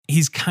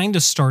kind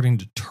of starting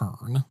to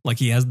turn. Like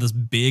he has this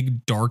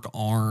big dark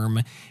arm,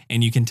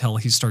 and you can tell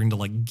he's starting to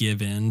like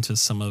give in to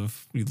some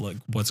of like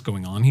what's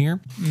going on here.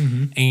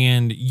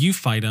 And you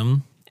fight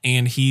him,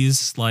 and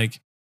he's like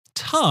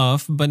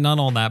tough, but not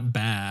all that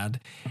bad.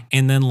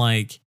 And then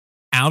like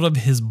out of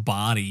his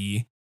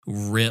body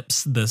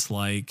rips this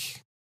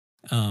like,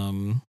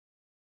 I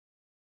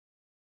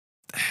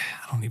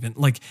don't even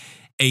like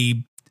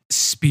a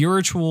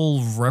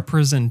spiritual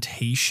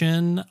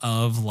representation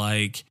of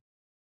like,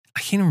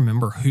 I can't even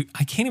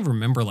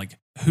remember like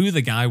who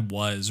the guy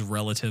was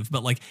relative,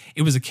 but like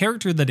it was a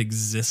character that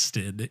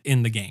existed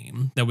in the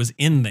game that was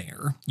in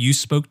there. You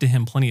spoke to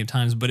him plenty of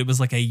times, but it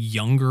was like a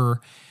younger,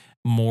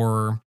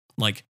 more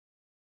like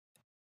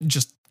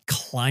just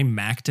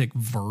climactic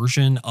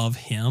version of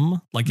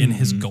him, like in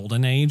his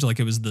golden age. Like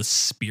it was the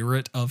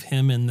spirit of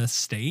him in this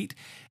state,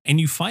 and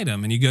you fight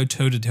him and you go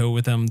toe to toe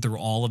with him through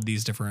all of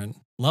these different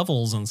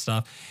levels and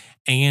stuff.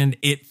 And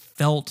it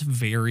felt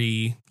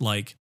very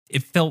like,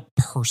 it felt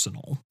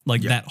personal.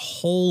 Like that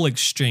whole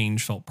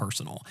exchange felt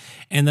personal.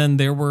 And then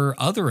there were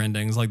other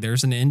endings. Like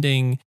there's an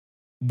ending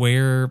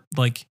where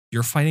like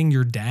you're fighting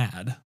your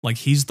dad. Like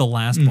he's the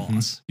last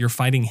boss. You're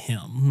fighting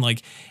him.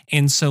 Like,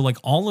 and so like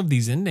all of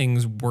these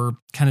endings were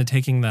kind of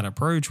taking that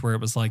approach where it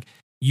was like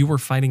you were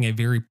fighting a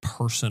very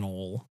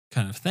personal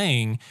kind of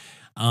thing.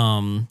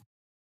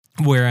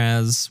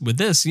 Whereas with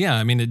this, yeah,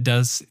 I mean, it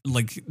does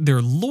like there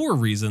are lore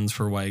reasons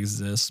for why it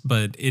exists,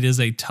 but it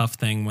is a tough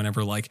thing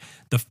whenever like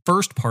the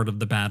first part of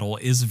the battle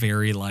is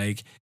very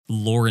like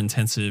lore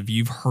intensive.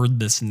 You've heard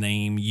this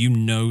name, you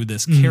know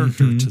this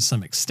character to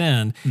some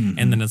extent,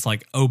 and then it's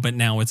like, oh, but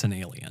now it's an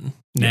alien.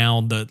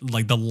 Now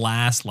the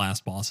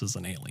last boss is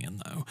an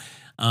alien though.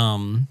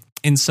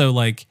 And so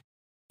like,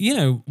 you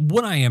know,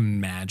 what I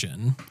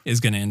imagine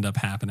is going to end up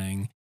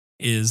happening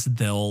is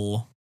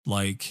they'll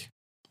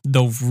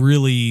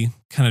really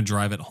kind of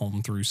drive it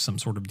home through some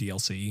sort of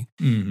DLC.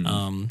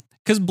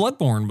 Because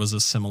Bloodborne was a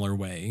similar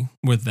way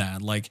with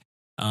that. Like,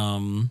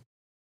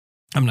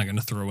 I'm not going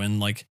to throw in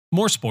like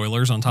more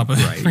spoilers on top of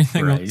every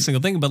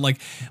single thing, but like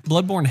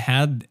Bloodborne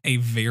had a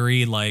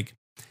very like,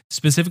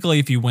 specifically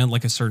if you went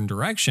like a certain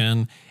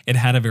direction, it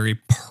had a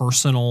very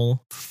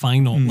personal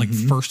final, like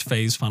first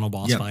phase final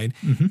boss fight.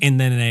 And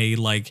then a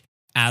like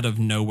out of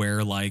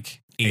nowhere,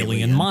 like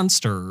alien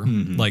monster,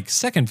 like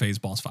second phase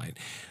boss fight.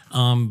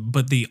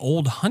 But the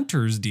Old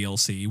Hunters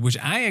DLC, which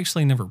I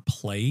actually never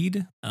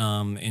played,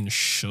 and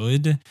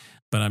should,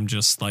 but I'm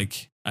just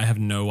like, I have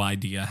no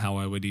idea how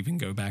I would even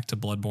go back to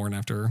Bloodborne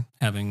after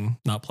having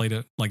not played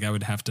it. Like I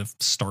would have to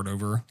start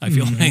over, I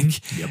feel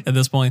like at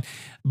this point.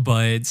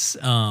 But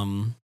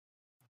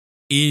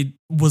it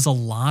was a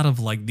lot of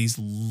like these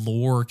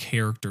lore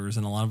characters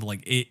and a lot of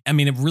like it. I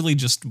mean, it really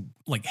just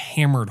like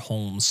hammered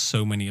home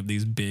so many of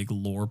these big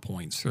lore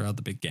points throughout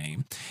the big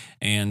game.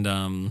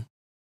 And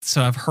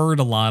so I've heard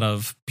a lot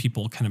of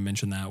people kind of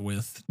mention that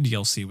with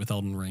DLC with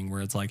Elden Ring,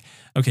 where it's like,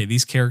 okay,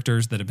 these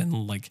characters that have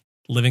been like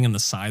living in the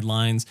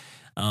sidelines,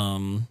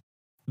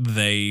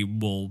 they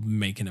will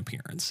make an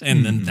appearance,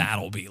 and then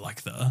that'll be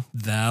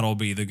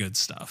the good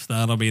stuff.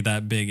 That'll be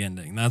that big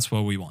ending. That's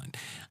what we want.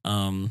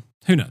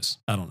 Who knows?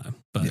 I don't know,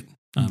 but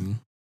I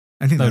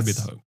think that would be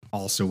the hope.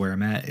 Also where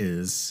I'm at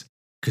is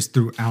because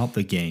throughout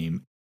the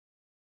game,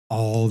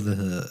 all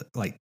the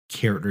like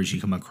characters you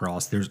come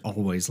across, there's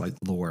always like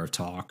lore of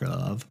talk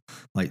of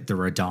like the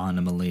Radahn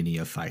and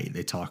Malenia fight.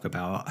 They talk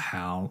about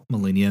how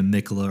Malenia and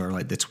Mikla are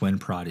like the twin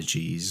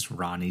prodigies,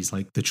 Ranni's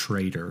like the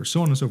traitor,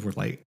 so on and so forth.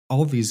 Like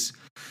all of these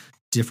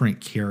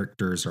different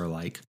characters are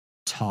like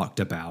talked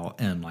about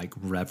and like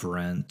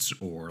reverent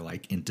or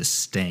like in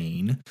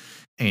disdain,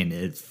 and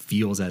it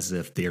feels as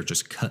if they're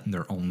just cutting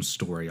their own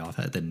story off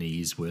at the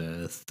knees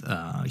with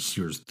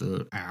here's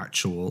the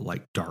actual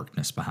like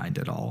darkness behind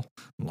it all,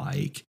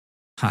 like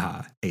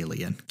haha,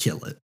 alien,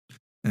 kill it.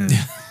 And,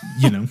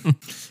 you know,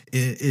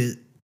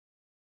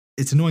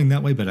 it's annoying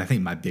that way, but I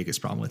think my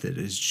biggest problem with it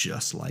is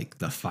just like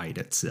the fight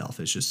itself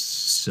is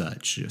just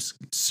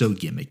so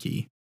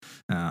gimmicky.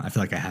 I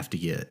feel like I have to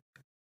get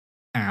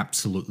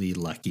absolutely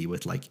lucky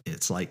with like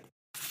its like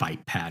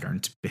fight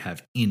pattern to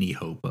have any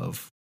hope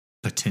of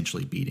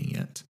potentially beating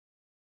it.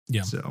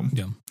 Yeah. So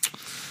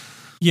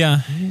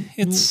yeah,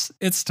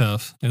 it's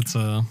tough. It's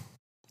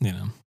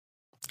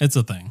it's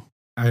a thing.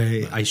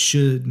 I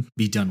should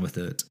be done with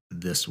it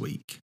this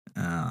week.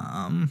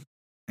 And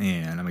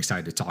I'm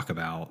excited to talk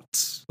about,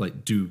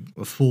 like, do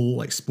a full,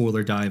 like,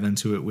 spoiler dive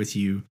into it with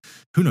you.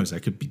 Who knows? I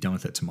could be done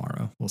with it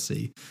tomorrow. We'll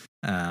see.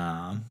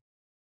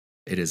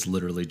 It is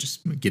literally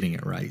just getting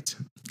it right.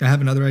 I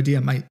have another idea.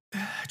 I might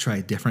try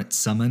a different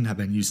summon. I've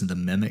been using the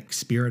Mimic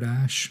Spirit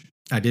Ash.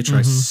 I did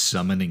try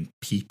summoning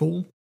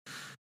people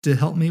to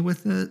help me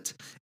with it.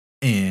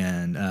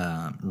 And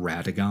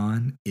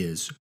Radagon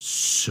is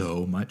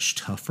so much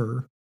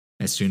tougher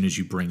as soon as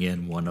you bring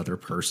in one other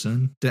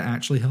person to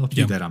actually help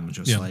you, that I'm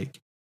just like,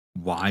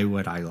 why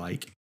would I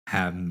like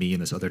have me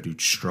and this other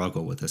dude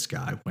struggle with this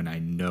guy when I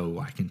know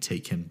I can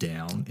take him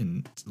down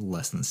in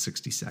less than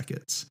 60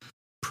 seconds,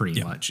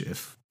 pretty much,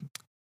 if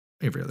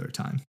every other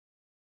time.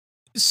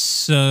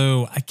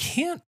 So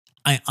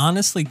I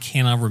honestly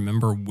cannot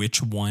remember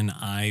which one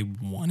I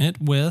won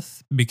it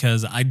with,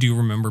 because I do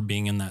remember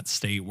being in that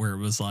state where it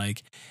was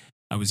like,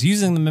 I was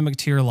using the Mimic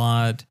Tier a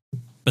lot,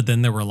 but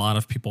then there were a lot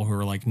of people who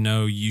were like,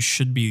 no, you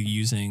should be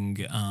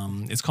using,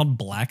 it's called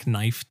Black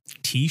Knife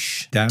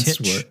Tish. That's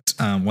what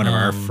one of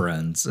our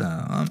friends,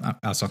 I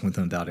was talking with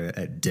him about it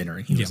at dinner.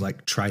 He was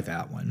like, try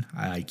that one.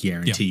 I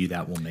guarantee you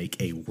that will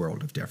make a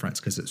world of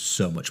difference because it's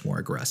so much more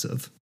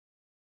aggressive.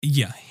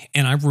 Yeah.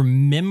 And I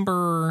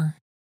remember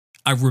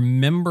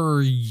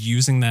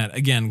using that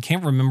again.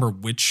 Can't remember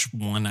which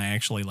one I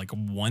actually like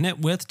won it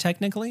with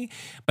technically,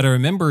 but I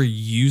remember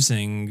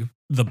using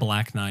the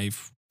Black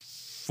Knife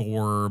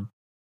for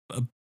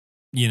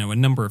a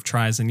number of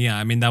tries. And yeah,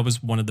 I mean, that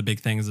was one of the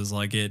big things is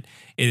like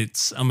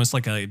it's almost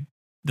like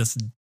this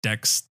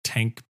Dex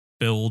tank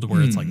build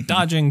where it's like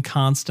dodging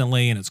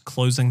constantly and it's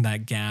closing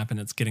that gap and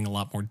it's getting a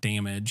lot more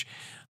damage.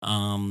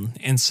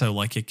 And so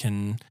like it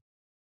can,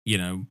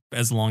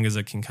 as long as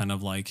it can kind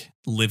of like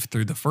live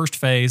through the first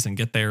phase and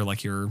get there,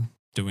 like you're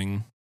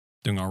doing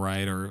all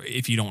right. Or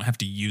if you don't have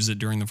to use it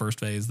during the first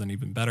phase, then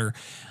even better.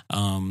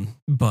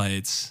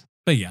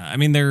 But yeah, I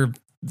mean,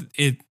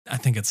 I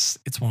think it's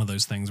one of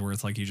those things where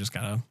it's like, you just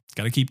gotta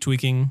keep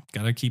tweaking,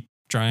 gotta keep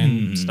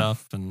trying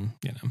stuff. And,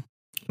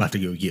 I'll have to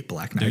go get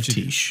Black Knife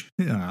Tish.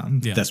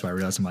 That's why I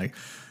realized I'm like,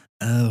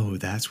 oh,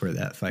 that's where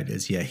that fight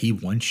is. Yeah, he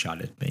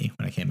one-shotted me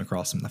when I came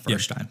across him the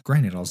first time.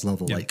 Granted, I was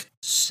level like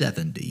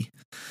 70.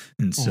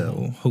 And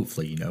so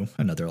hopefully,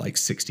 another like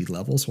 60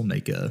 levels will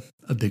make a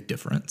big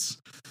difference.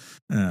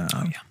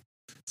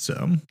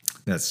 So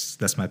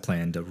that's my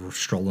plan, to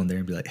stroll in there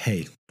and be like,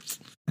 hey,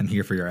 I'm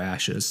here for your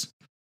ashes.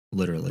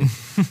 Literally.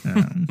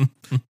 But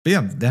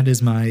yeah, that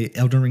is my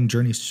Elden Ring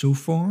journey so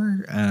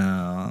far.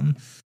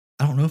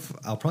 I don't know if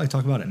I'll probably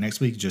talk about it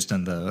next week, just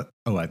in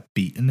I've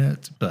beaten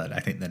it, but I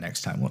think the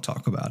next time we'll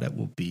talk about it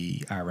will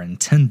be our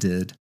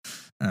intended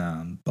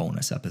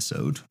bonus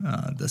episode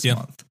this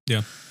month.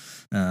 Yeah.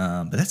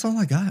 But that's all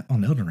I got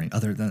on Elden Ring,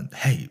 other than,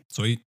 hey,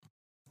 sweet.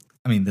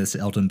 I mean, this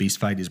Elden Beast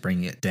fight is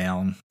bringing it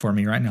down for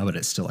me right now, but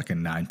it's still like a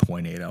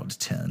 9.8 out of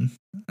 10.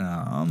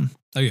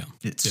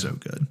 It's so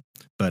good.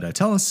 But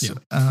tell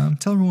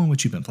everyone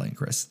what you've been playing,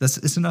 Chris.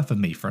 It's enough of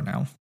me for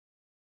now.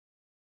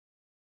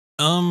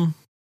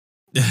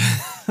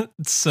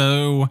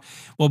 So,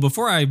 well,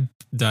 before I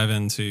dive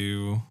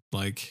into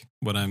like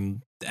what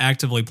I'm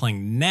actively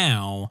playing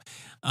now,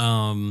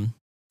 I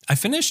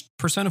finished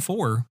Persona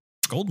 4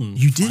 Golden.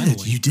 You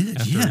did.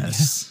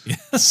 Yes.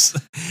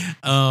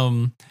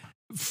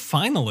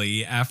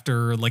 Finally,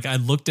 after like I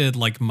looked at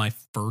like my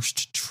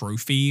first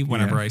trophy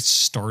whenever I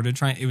started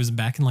trying, it was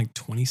back in like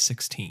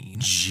 2016.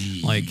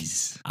 Jeez. Like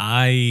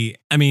I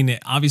mean,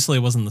 obviously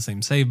it wasn't the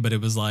same save, but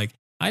it was like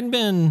I'd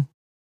been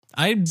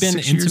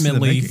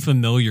intimately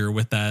familiar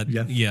with that.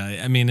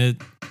 Yeah. I mean,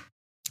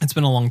 it's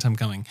been a long time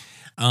coming.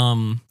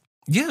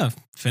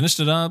 Finished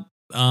it up.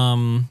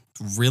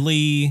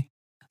 Really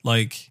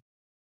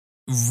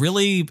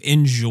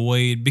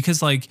enjoyed,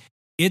 because like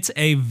it's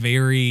a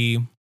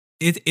very,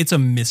 it's a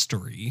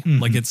mystery.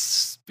 Like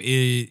it's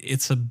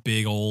a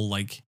big old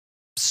like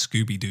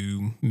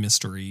Scooby-Doo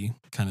mystery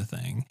kind of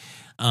thing.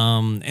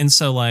 And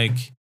so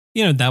like,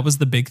 that was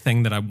the big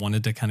thing that I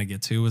wanted to kind of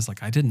get to, was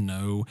like, I didn't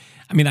know.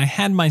 I mean, I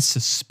had my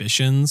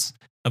suspicions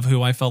of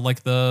who I felt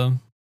like the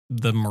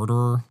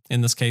murderer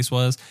in this case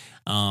was.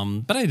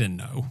 But I didn't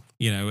know,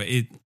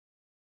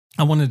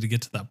 I wanted to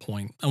get to that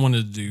point. I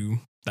wanted to do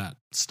that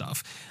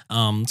stuff.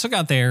 So I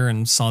got there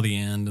and saw the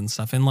end and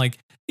stuff. And like,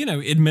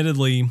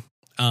 admittedly,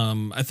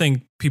 I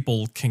think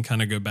people can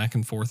kind of go back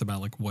and forth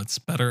about like what's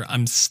better.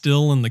 I'm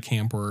still in the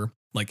camp where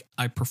like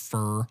I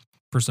prefer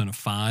Persona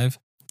 5.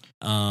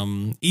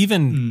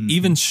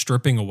 Even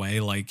stripping away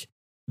like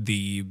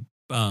the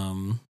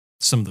some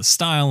of the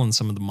style and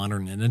some of the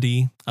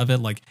modernity of it,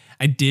 like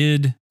I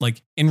did,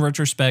 like in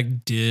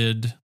retrospect,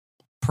 did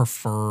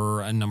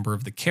prefer a number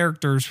of the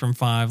characters from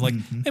 5, like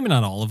maybe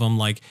not all of them.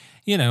 Like,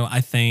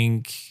 I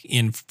think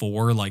in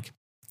 4, like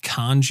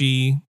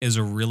Kanji is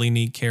a really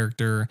neat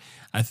character.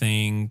 I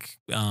think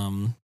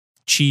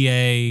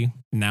Chie,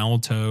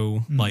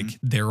 Naoto, like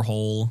their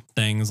whole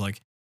things,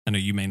 like I know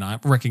you may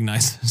not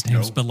recognize those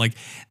names, but like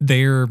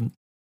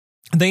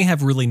they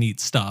have really neat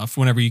stuff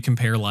whenever you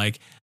compare, like,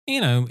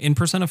 in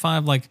Persona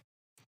 5, like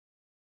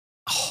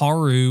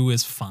Haru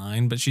is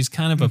fine, but she's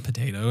kind of a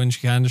potato and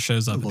she kind of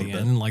shows up at the end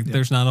and like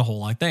there's not a whole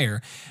lot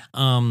there.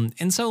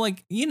 And so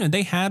like,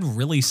 they had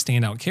really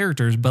standout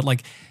characters, but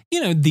like,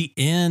 the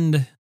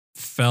end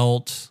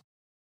felt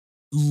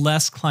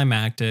less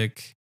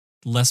climactic,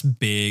 less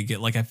big.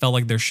 Like I felt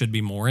like there should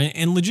be more.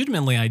 And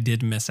legitimately I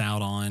did miss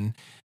out on,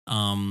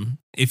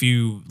 if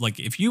you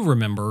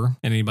remember,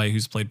 anybody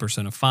who's played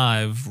Persona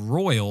 5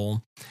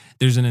 Royal,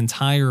 there's an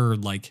entire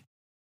like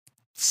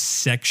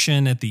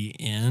section at the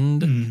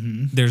end.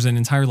 Mm-hmm. There's an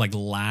entire like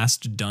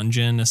last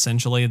dungeon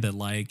essentially that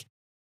like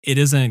it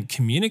isn't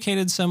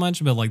communicated so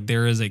much, but like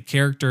there is a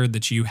character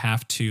that you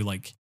have to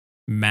like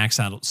max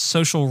out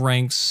social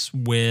ranks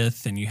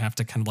with, and you have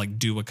to kind of like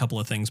do a couple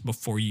of things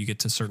before you get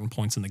to certain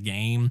points in the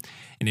game.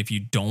 And if you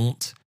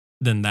don't,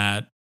 then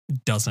that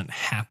doesn't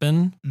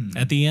happen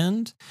at the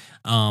end.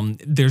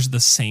 There's the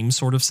same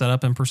sort of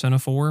setup in Persona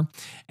 4,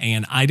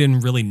 and I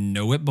didn't really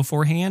know it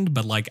beforehand,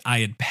 but like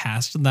I had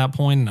passed that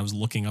point and I was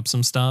looking up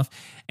some stuff,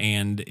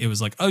 and it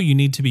was like, oh, you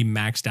need to be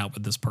maxed out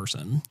with this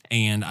person,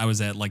 and I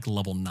was at like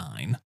level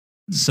 9.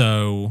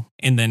 So,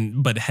 and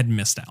then, but had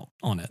missed out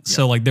on it.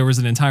 So like there was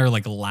an entire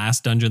like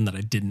last dungeon that I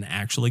didn't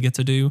actually get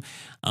to do.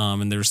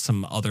 And there's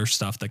some other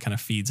stuff that kind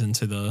of feeds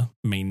into the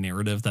main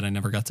narrative that I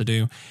never got to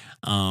do.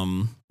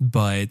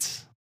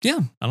 But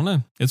yeah, I don't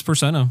know. It's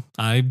Persona.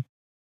 I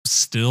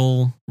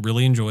still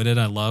really enjoyed it.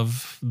 I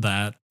love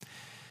that.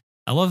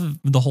 I love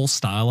the whole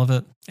style of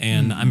it.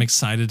 And I'm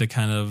excited to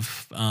kind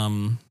of,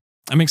 I'm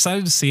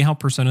excited to see how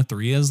Persona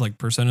 3 is. Like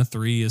Persona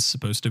 3 is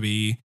supposed to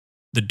be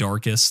the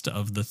darkest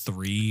of the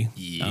 3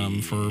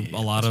 for a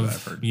lot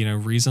of, you know,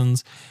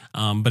 reasons.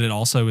 But it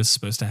also is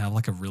supposed to have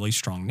like a really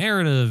strong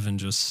narrative and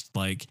just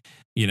like,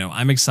 you know,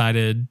 I'm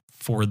excited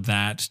for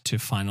that to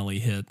finally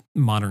hit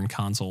modern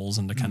consoles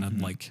and to kind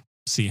of like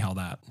see how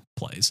that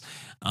plays.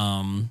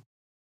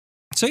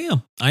 So yeah,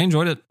 I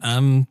enjoyed it.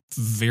 I'm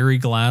very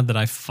glad that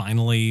I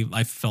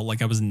felt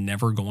like I was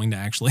never going to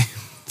actually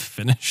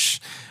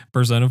finish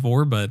Persona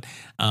 4, but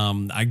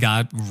I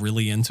got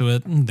really into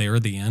it there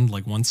at the end.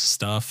 Like once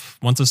I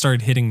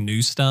started hitting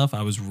new stuff,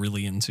 I was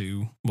really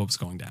into what was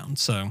going down.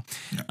 So,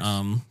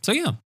 so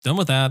yeah, done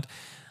with that.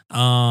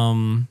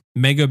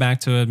 May go back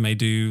to it, may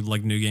do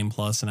like New Game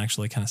Plus and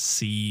actually kind of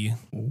see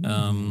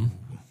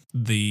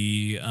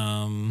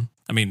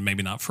I mean,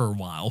 maybe not for a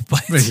while,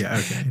 but yeah,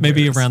 okay.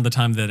 Maybe around the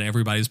time that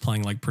everybody's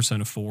playing like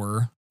Persona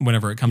 4,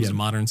 whenever it comes to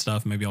modern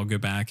stuff, maybe I'll go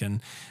back and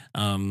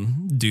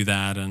do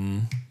that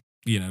and,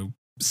 you know,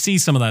 see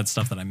some of that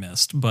stuff that I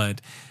missed.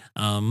 But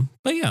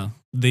yeah,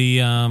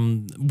 the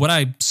what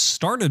I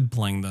started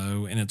playing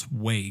though in its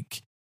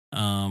wake,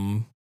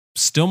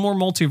 still more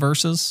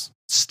multiverses,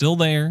 still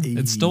there.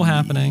 It's still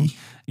happening.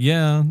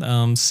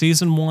 Yeah.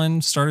 Season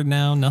 1 started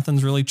now.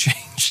 Nothing's really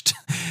changed.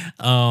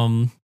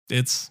 I'm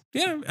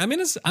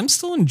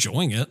still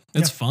enjoying it.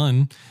 It's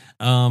fun.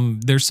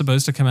 They're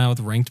supposed to come out with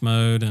ranked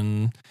mode,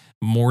 and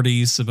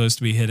Morty's supposed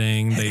to be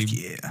hitting.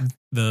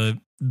 The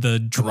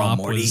drop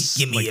was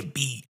give me a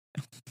beat.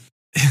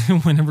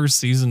 Whenever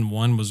season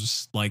 1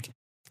 was like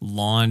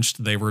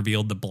launched, they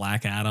revealed the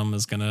Black Adam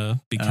is gonna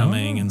be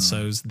coming, and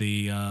so's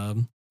the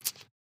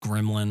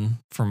Gremlin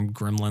from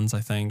Gremlins,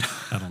 I think.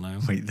 I don't know.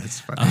 Wait, that's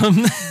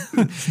funny.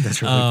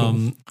 That's really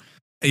cool.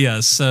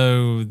 Yeah,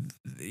 so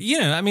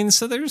I mean,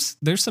 so there's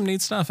some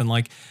neat stuff, and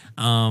like,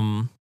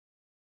 I'm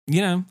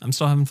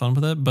still having fun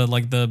with it. But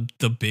like the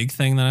big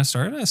thing that I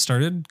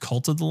started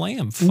Cult of the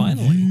Lamb.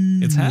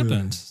 Finally, it's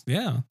happened.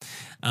 Yeah,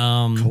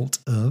 Cult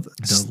of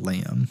the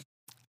Lamb.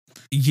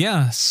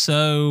 Yeah,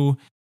 so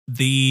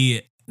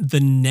the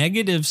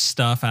negative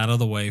stuff out of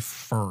the way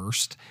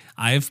first.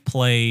 I've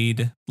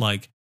played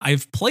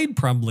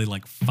probably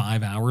like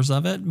 5 hours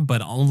of it,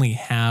 but only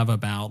have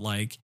about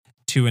like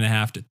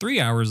 2.5 to 3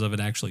 hours of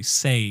it actually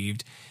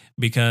saved,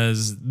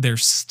 because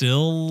there's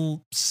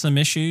still some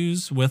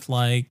issues with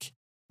like,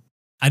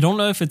 I don't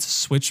know if it's a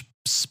Switch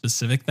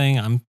specific thing.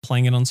 I'm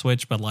playing it on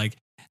Switch, but like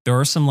there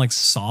are some like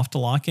soft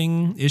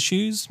locking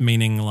issues,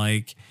 meaning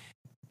like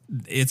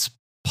it's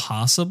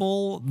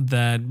possible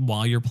that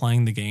while you're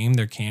playing the game,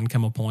 there can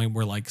come a point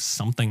where like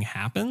something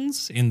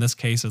happens. In this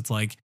case, it's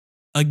like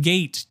a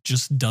gate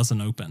just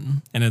doesn't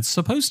open, and it's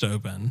supposed to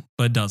open,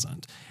 but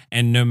doesn't.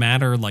 And no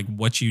matter like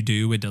what you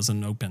do, it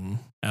doesn't open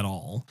at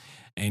all,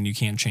 and you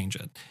can't change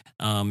it.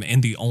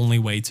 And the only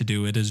way to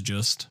do it is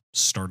just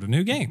start a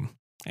new game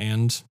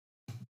and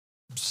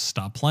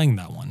stop playing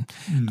that one.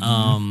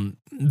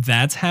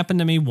 That's happened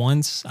to me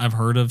once. I've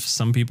heard of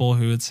some people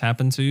who it's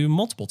happened to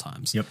multiple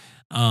times. Yep.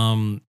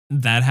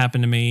 That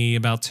happened to me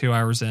about 2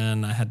 hours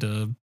in. I had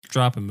to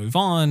drop and move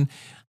on.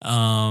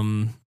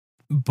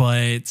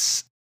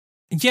 But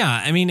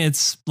yeah, I mean,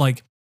 it's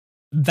like,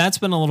 that's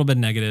been a little bit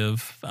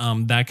negative.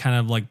 That kind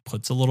of like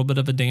puts a little bit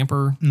of a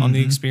damper on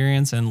the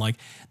experience. And like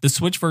the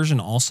Switch version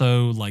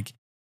also like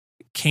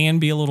can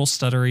be a little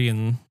stuttery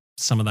and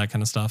some of that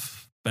kind of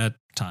stuff at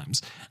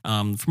times.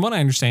 From what I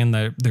understand,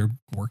 they're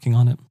working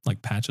on it.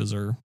 Like patches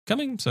are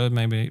coming, so it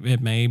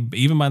may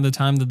even by the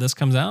time that this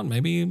comes out,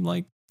 maybe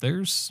like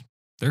there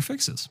are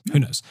fixes. Who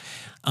knows?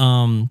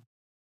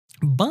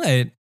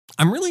 But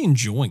I'm really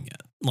enjoying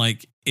it.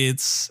 Like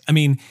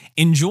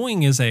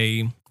enjoying is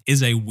a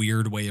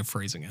weird way of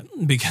phrasing it,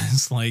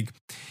 because like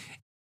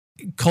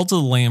Cult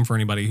of the Lamb, for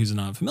anybody who's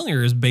not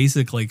familiar, is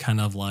basically kind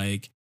of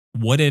like,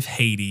 what if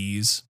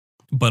Hades,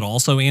 but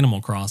also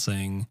Animal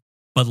Crossing,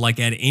 but like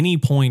at any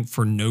point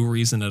for no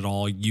reason at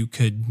all, you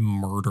could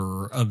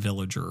murder a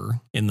villager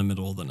in the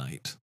middle of the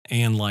night.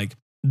 And like,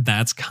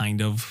 that's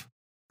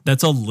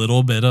a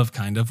little bit of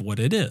kind of what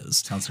it is.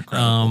 Sounds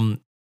incredible.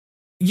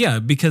 Yeah,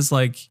 because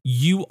like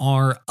you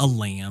are a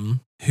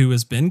lamb who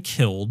has been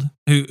killed,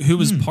 who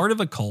was part of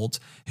a cult,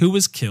 who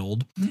was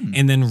killed,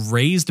 and then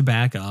raised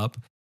back up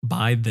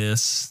by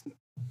this,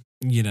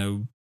 you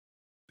know,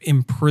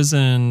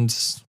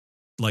 imprisoned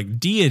like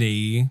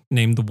deity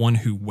named the One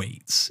Who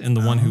Waits. And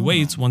the One Who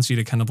Waits wants you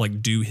to kind of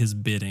like do his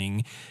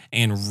bidding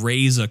and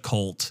raise a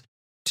cult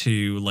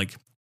to like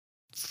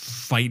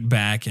fight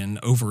back and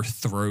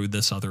overthrow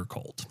this other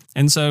cult.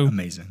 And so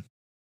amazing.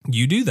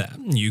 You do that.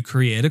 You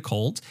create a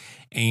cult,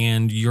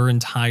 and your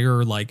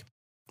entire like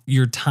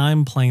your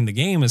time playing the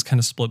game is kind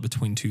of split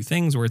between two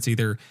things, where it's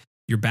either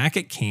you're back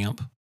at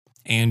camp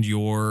and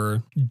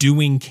you're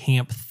doing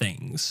camp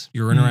things.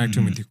 You're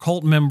interacting with your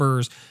cult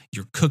members,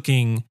 you're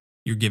cooking,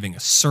 you're giving a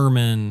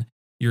sermon,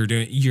 you're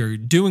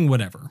doing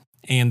whatever.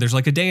 And there's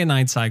like a day and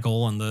night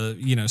cycle, and the,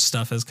 you know,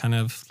 stuff is kind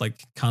of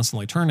like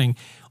constantly turning.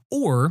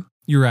 Or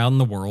you're out in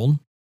the world,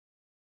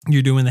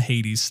 you're doing the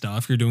Hades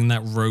stuff, you're doing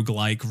that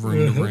roguelike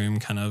room to room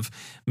kind of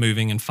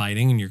moving and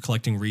fighting, and you're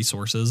collecting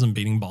resources and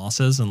beating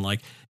bosses, and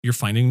like you're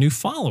finding new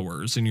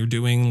followers, and you're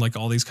doing like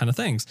all these kind of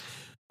things.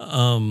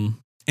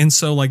 And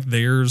so like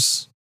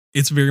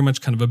it's very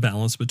much kind of a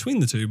balance between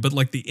the two. But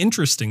like the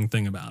interesting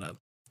thing about it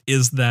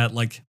is that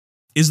like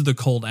is the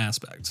cult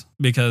aspect,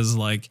 because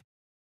like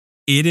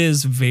it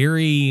is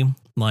very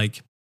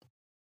like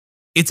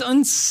it's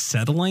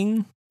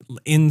unsettling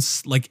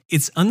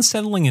it's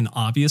unsettling in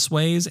obvious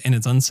ways, and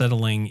it's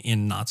unsettling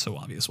in not so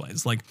obvious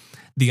ways. Like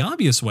the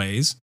obvious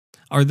ways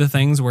are the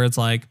things where it's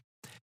like,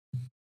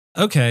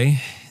 okay,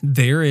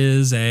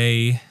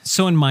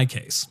 so in my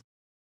case,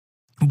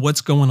 what's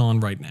going on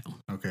right now?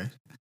 Okay.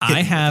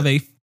 I have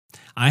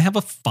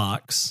a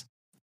fox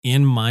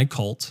in my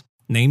cult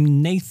named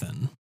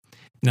Nathan.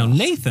 Now,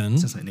 Nathan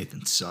sounds like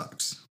Nathan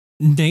sucks.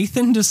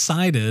 Nathan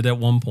decided at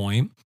one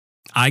point,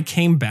 I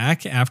came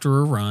back after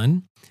a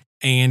run,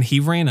 and he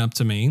ran up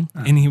to me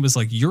and he was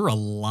like, "You're a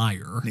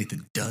liar."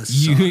 Nathan does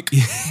suck.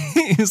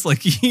 He's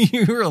like,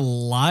 "You're a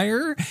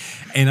liar,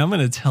 and I'm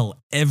going to tell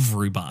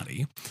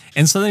everybody."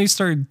 And so then he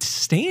started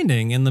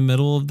standing in the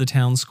middle of the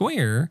town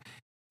square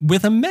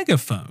with a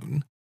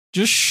megaphone,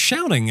 just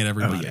shouting at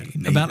everybody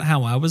about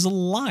how I was a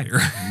liar.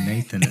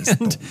 Nathan is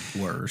the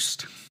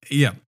worst.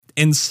 Yeah.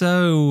 And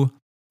so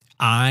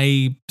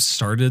I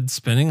started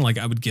spinning, like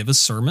I would give a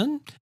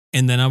sermon,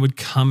 and then I would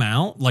come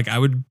out, like I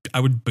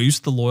would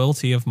boost the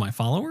loyalty of my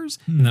followers,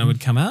 and then I would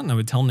come out and I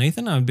would tell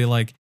Nathan, I would be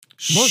like,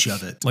 "Look,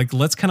 shove it. Like,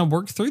 let's kind of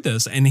work through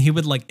this." And he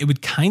would like, it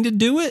would kind of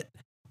do it,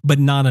 but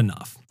not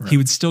enough. Right. He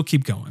would still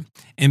keep going.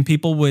 And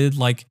people would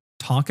like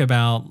talk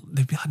about,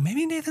 they'd be like,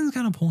 maybe Nathan's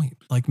got a point.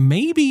 Like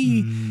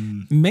maybe,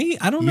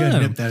 I don't know. You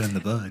gotta nip that in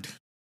the bud.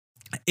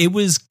 It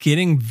was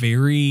getting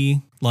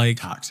very like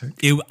toxic.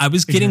 I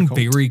was getting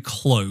very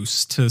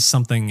close to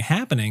something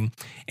happening,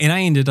 and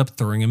I ended up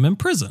throwing him in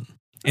prison.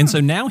 And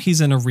so now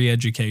he's in a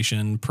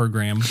re-education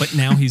program, but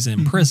now he's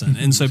in prison.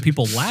 And so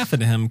people laugh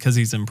at him because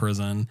he's in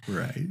prison.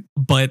 Right.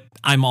 But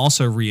I'm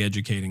also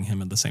re-educating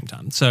him at the same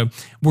time. So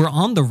we're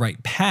on the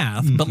right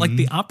path, but like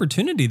the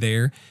opportunity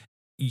there,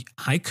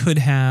 I could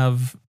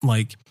have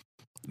like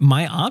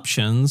my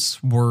options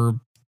were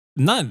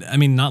not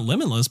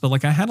limitless, but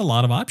like I had a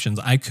lot of options.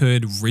 I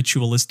could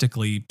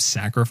ritualistically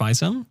sacrifice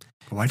him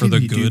for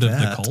the good of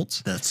the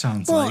cult. That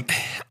sounds like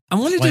I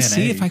wanted to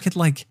see if I could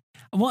like,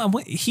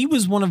 he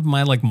was one of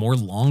my like more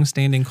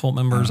long-standing cult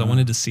members. I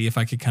wanted to see if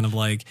I could kind of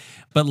like,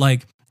 but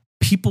like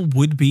people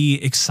would be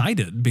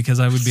excited because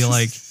I would be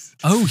like,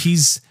 "Oh,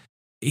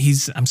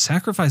 I'm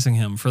sacrificing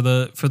him for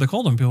the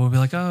cult," and people would be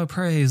like, "Oh,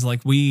 praise!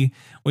 Like we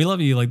love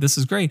you! Like this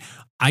is great."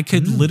 I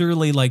could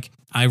literally like,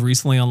 I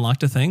recently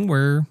unlocked a thing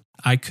where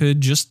I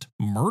could just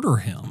murder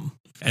him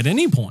at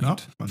any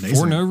point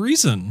for no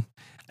reason,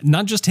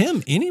 not just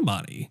him,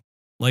 anybody,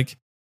 like,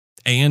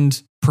 and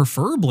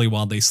preferably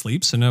while they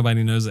sleep, so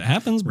nobody knows it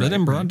happens, but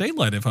in broad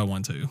daylight if I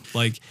want to.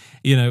 Like,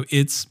 you know,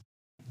 it's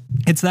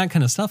that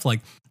kind of stuff. Like,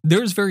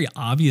 there's very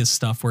obvious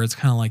stuff where it's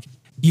kind of like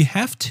you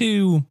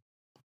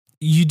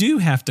do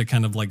have to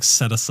kind of like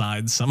set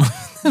aside some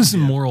of those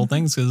moral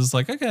things, because it's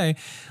like, okay,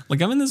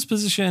 like I'm in this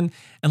position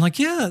and like,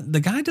 yeah, the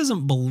guy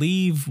doesn't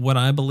believe what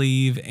I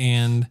believe,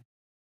 and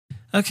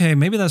okay,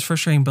 maybe that's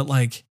frustrating, but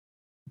like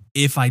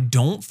if I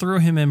don't throw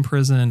him in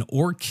prison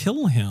or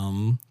kill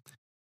him,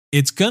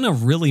 it's gonna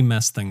really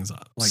mess things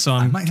up. Like, so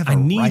I might have a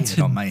riot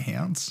on my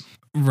hands.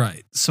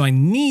 Right. So I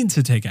need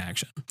to take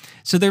action.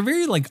 So they're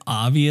very like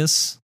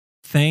obvious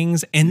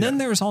things. And then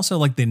there's also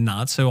like the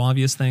not so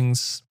obvious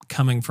things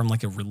coming from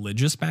like a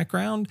religious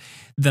background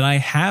that I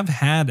have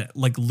had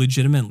like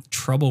legitimate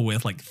trouble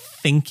with, like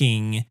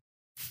thinking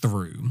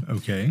through.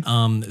 Okay.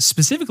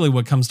 Specifically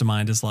what comes to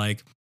mind is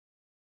like,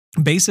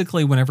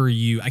 basically whenever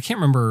I can't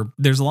remember,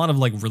 there's a lot of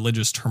like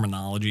religious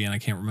terminology and I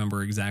can't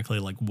remember exactly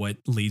like what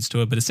leads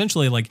to it, but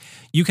essentially like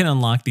you can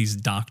unlock these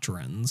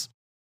doctrines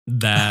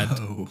that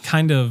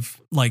kind of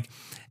like,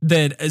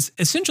 that is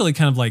essentially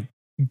kind of like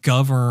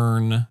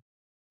govern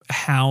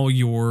how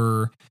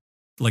your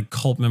like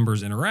cult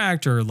members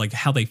interact or like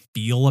how they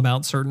feel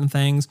about certain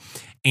things.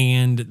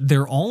 And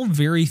they're all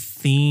very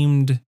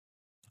themed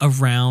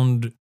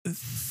around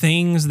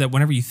things that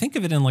whenever you think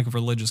of it in like a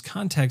religious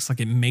context, like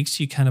it makes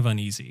you kind of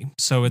uneasy.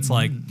 So it's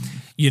like,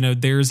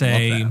 there's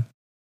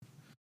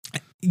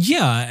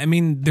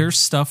there's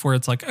stuff where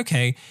it's like,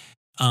 okay,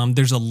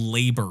 there's a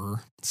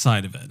labor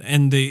side of it.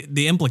 And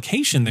the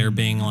implication there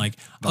being like,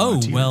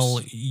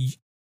 Volunteers.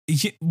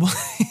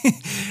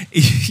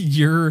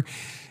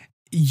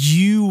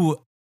 you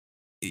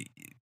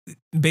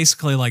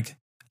basically like,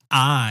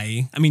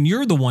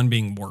 you're the one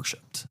being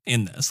worshipped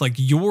in this. Like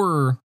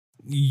you're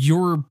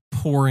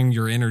pouring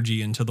your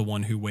energy into the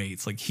one who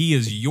waits. Like he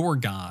is your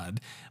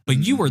God, but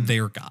you are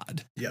their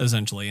God,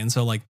 essentially. And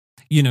so like,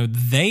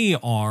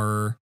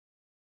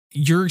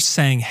 you're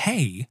saying,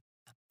 hey,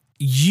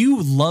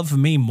 you love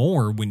me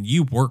more when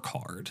you work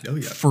hard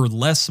for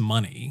less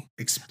money.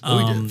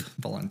 Exploitive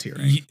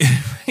volunteering.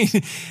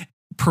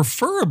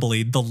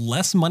 Preferably, the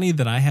less money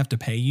that I have to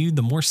pay you,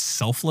 the more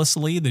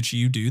selflessly that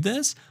you do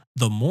this,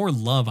 the more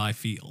love I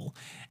feel.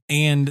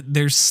 And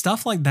there's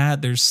stuff like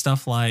that. There's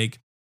stuff like,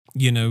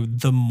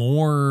 the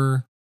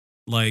more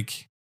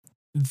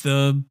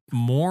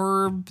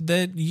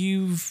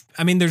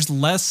that there's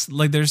less,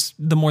 like there's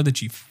the more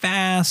that you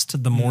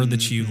fast, the more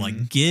that you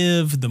like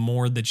give, the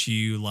more that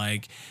you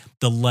like,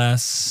 the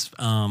less,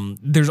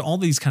 there's all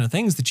these kind of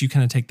things that you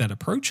kind of take that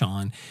approach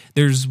on.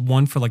 There's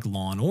one for like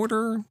Law and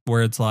Order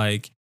where it's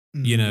like,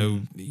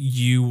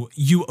 you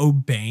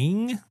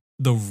obeying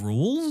the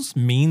rules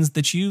means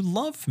that you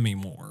love me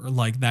more,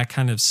 like that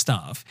kind of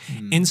stuff.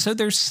 And so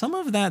there's some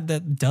of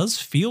that does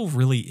feel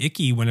really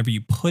icky whenever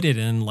you put it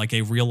in like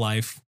a real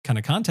life kind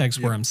of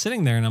context where I'm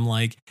sitting there and I'm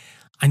like,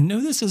 I know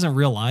this isn't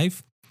real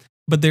life,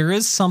 but there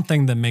is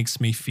something that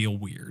makes me feel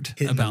weird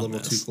about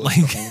this. Too close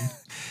to home.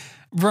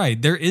 Right.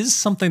 There is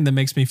something that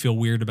makes me feel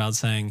weird about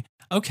saying,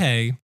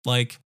 okay,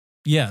 like,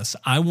 yes,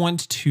 I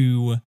want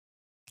you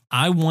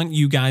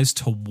guys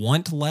to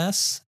want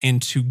less and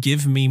to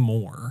give me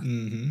more.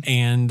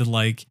 And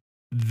like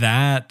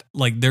that,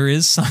 like there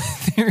is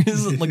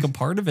like a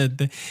part of it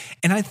that,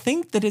 and I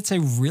think that it's a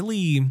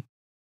really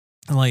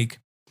like,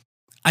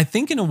 I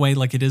think in a way,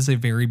 like it is a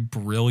very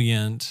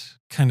brilliant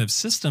kind of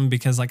system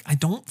because like, I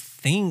don't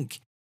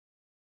think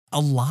a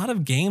lot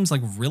of games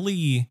like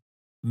really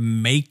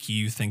make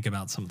you think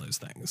about some of those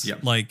things.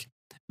 Like,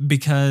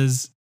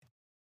 because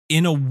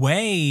in a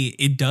way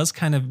it does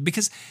kind of,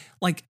 because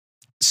like,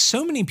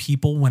 so many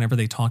people, whenever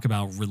they talk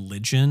about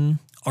religion,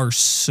 are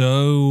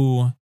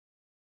so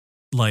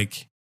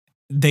like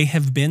they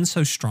have been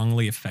so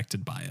strongly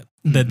affected by it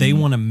that they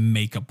want to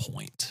make a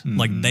point.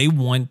 Like they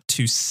want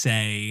to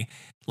say,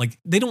 like,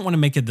 they don't want to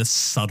make it this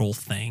subtle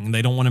thing.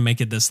 They don't want to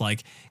make it this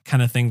like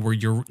kind of thing where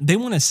they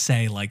want to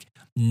say like,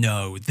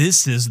 no,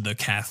 this is the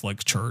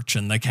Catholic Church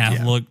and the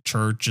Catholic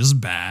Church is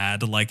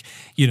bad. Like,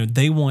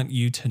 they want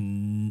you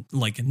to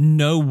like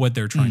know what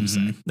they're trying to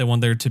say. They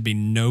want there to be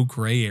no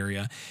gray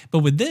area. But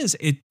with this,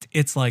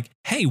 it's like,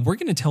 hey, we're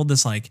going to tell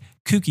this like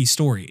kooky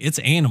story. It's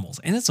animals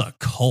and it's a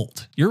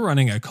cult. You're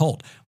running a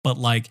cult. But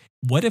like,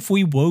 what if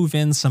we wove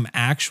in some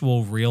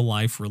actual real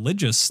life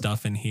religious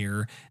stuff in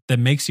here that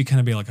makes you kind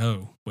of be like,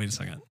 oh, wait a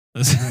second.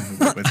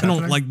 I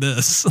don't like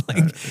this.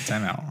 Like,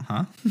 time out,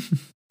 huh?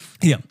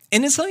 Yeah.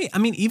 And it's like,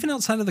 even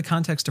outside of the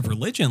context of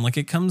religion, like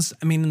it comes,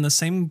 in the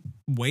same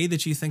way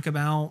that you think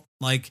about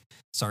like,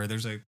 sorry,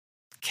 there's a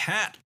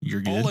cat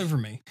all over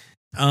me.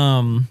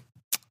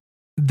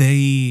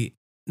 The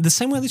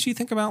same way that you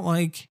think about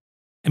like,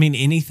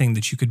 anything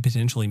that you could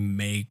potentially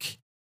make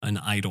an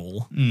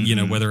idol,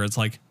 whether it's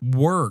like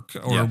work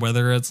or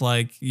whether it's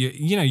like,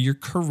 your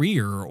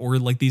career or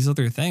like these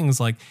other things,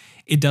 like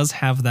it does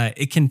have that,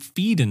 it can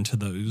feed into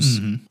those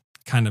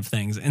kind of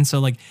things. And so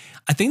like,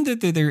 I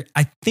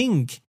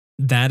think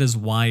that is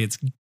why it's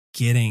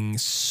getting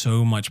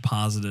so much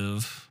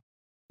positive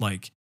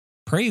like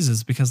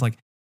praises, because like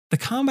the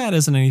combat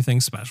isn't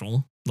anything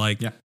special.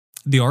 Like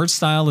the art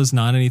style is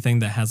not anything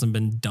that hasn't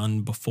been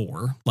done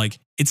before. Like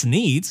it's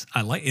neat.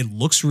 It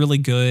looks really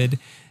good.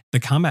 The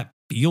combat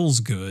feels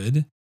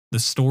good. The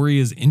story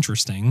is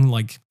interesting.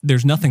 Like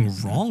there's nothing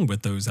wrong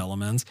with those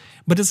elements,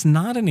 but it's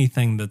not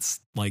anything that's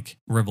like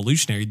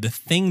revolutionary. The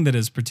thing that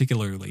is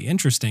particularly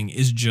interesting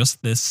is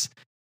just this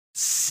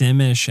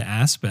Simish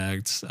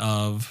aspect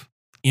of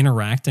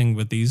interacting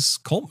with these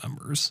cult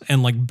members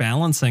and like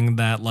balancing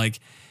that,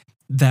 like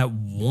that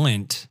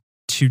want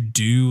to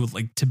do,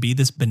 like to be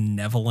this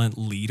benevolent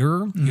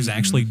leader who's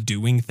actually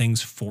doing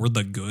things for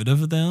the good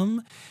of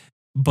them,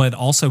 but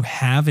also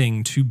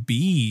having to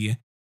be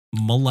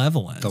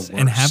malevolent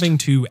and having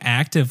to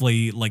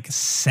actively like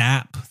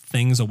sap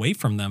things away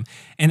from them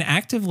and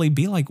actively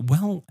be like,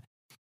 well,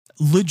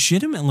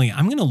 legitimately,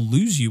 I'm going to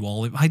lose you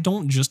all if I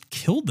don't just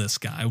kill this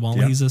guy while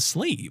he's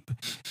asleep.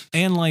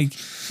 And like,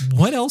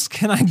 what else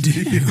can I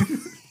do?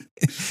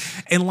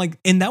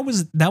 and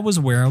that was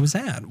where I was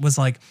at, was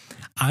like,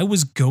 I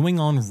was going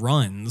on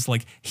runs.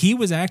 Like he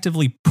was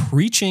actively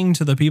preaching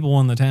to the people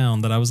in the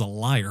town that I was a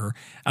liar.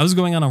 I was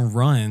going on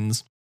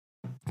runs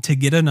to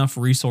get enough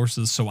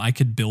resources so I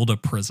could build a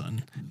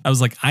prison. I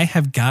was like, I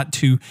have got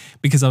to,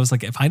 because I was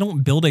like, if I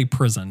don't build a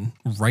prison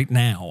right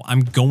now, I'm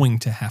going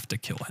to have to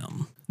kill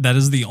him. That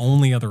is the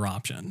only other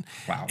option.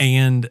 Wow.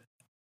 And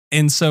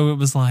so it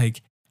was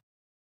like,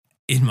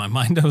 in my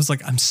mind, I was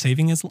like, I'm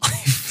saving his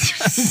life.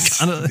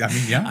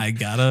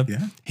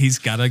 He's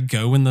gotta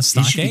go in the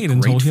stockade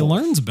until he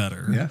learns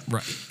better. Yeah.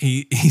 Right.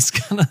 He's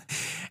gonna,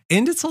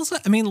 and it's also,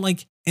 I mean,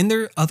 like, and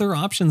there are other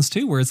options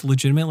too, where it's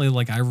legitimately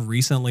like, I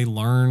recently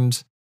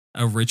learned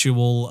a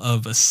ritual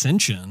of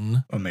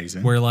ascension.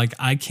 Amazing. Where like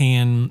I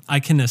can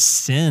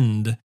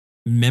ascend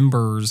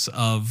members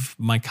of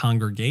my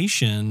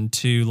congregation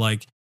to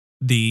like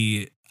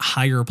the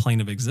higher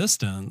plane of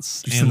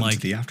existence. You send them to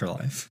the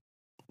afterlife.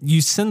 You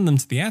send them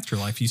to the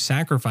afterlife. You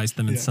sacrifice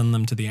them and send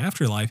them to the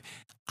afterlife.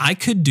 I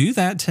could do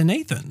that to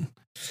Nathan.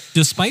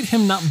 Despite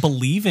him not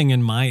believing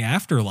in my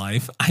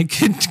afterlife, I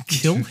could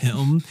kill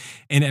him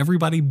and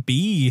everybody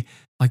be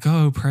like,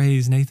 oh,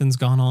 praise, Nathan's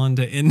gone on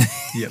to end.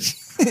 Yep.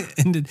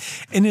 and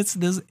it's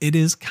this, it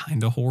is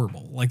kind of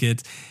horrible. Like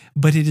it's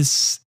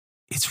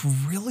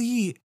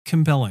really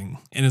compelling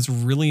and it's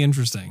really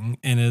interesting.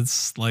 And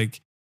it's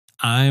like,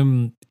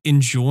 I'm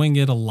enjoying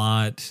it a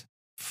lot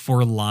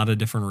for a lot of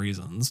different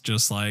reasons.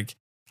 Just like,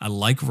 I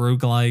like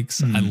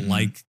roguelikes. I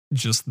like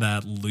just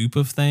that loop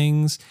of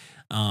things.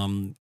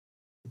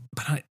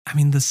 But I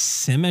mean, the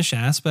Simish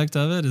aspect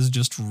of it is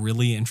just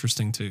really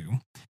interesting too.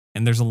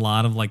 And there's a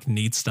lot of like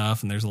neat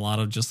stuff. And there's a lot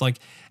of just like,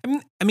 I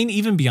mean,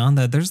 even beyond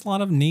that, there's a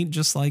lot of neat,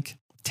 just like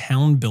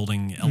town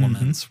building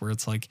elements where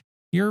it's like,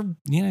 you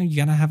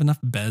got to have enough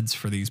beds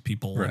for these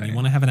people. Right. And you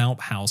want to have an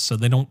outhouse so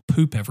they don't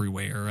poop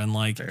everywhere. And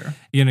like,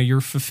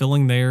 you're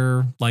fulfilling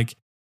their, like,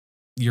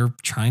 you're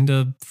trying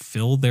to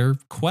fill their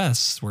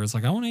quests where it's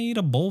like, I want to eat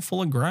a bowl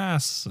full of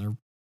grass or,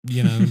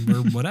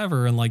 or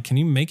whatever. And like, can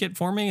you make it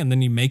for me? And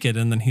then you make it.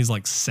 And then he's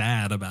like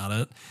sad about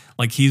it.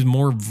 Like he's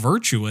more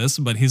virtuous,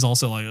 but he's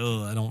also like,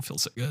 oh, I don't feel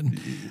so good.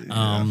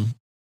 Yeah.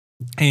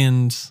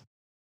 And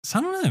so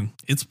I don't know.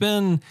 It's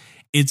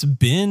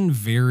been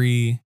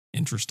very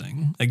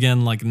interesting.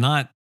 Again, like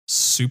not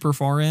super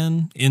far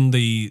in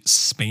the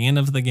span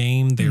of the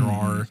game. There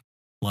are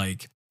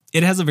like,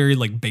 it has a very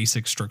like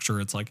basic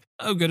structure. It's like,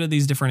 oh, go to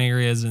these different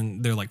areas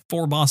and they're like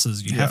 4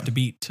 bosses you have to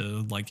beat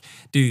to like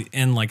do.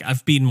 And like,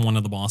 I've beaten one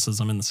of the bosses.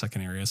 I'm in the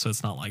second area. So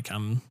it's not like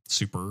I'm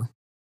super,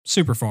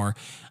 super far.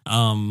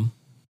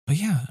 But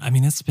yeah, I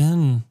mean, it's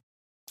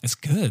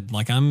good.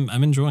 Like I'm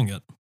enjoying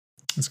it.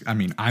 I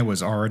mean, I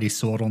was already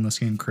sold on this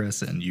game,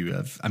 Chris, and you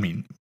have, I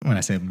mean, when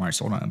I say I'm already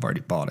sold on it, I've already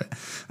bought it.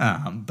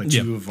 But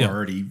you have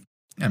already,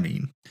 I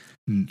mean,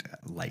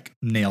 like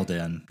nailed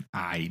in,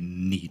 I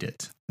need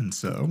it. And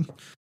so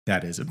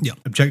that is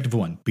objective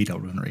 1, beat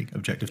Elden Ring.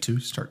 Objective 2,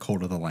 start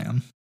Cult of the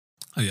Lamb.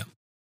 Oh yeah.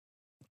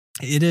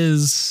 It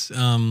is,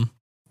 I'm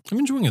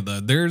enjoying it though.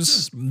 There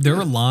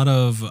are a lot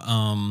of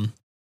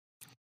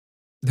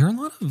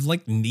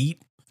like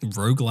neat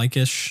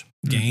roguelike-ish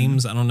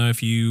games. I don't know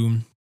if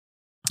you,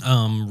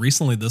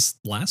 recently this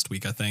last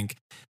week, I think,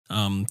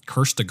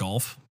 Curse to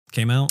Golf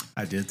came out.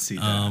 I did see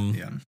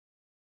that.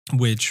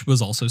 Which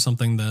was also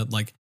something that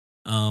like,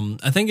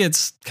 I think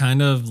it's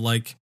kind of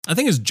like, I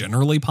think it's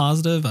generally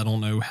positive. I don't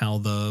know how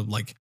the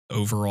like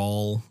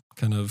overall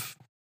kind of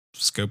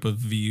scope of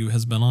view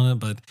has been on it,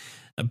 but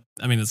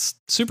I mean, it's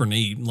super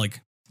neat,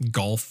 like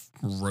golf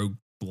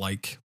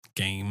roguelike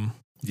game.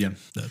 Yeah.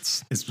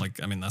 It's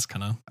like, I mean, that's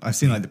kind of, I've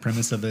seen like the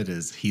premise of it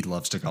is he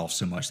loves to golf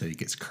so much that he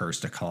gets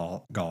cursed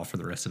to golf for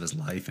the rest of his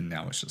life. And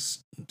now it's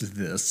just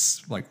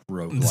this like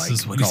roguelike. This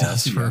is what he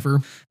has forever.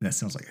 And that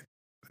sounds like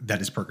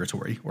that is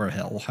purgatory or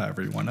hell,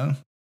 however you want to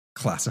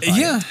classify it.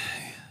 Yeah.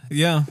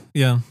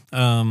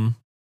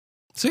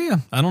 So yeah,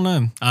 I don't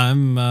know.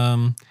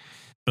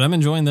 But I'm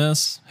enjoying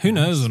this. Who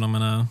knows what I'm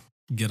going to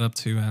get up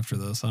to after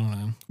this? I don't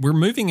know. We're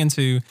moving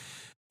into,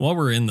 while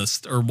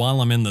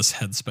I'm in this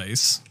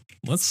headspace,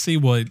 let's see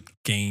what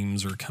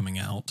games are coming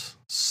out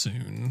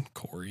soon,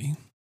 Corey.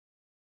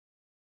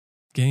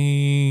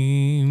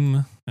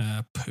 Game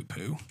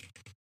poo-poo.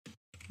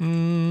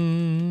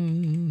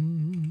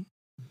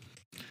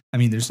 I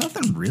mean, there's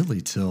nothing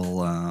really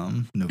till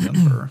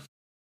November.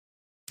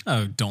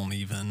 Oh, don't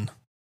even.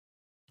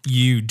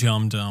 You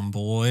dumb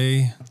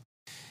boy.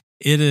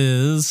 It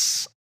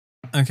is.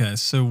 Okay,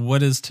 so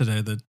what is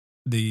today?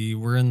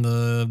 We're in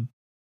the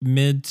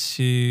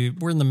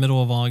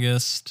middle of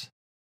August.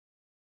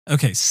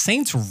 Okay,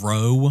 Saints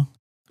Row.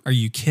 Are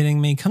you kidding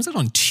me? Comes out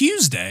on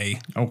Tuesday.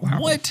 Oh, wow.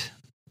 What?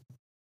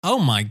 Oh,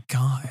 my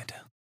God.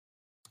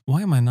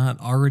 Why am I not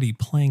already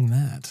playing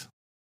that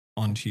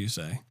on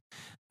Tuesday?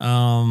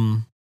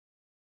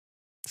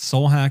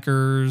 Soul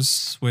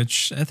Hackers,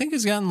 which I think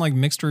has gotten like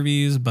mixed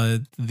reviews,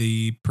 but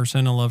the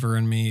Persona lover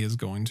in me is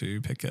going to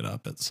pick it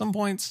up at some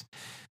points.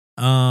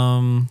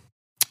 Ooblets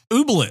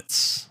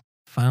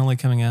finally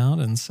coming out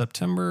in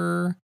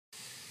September.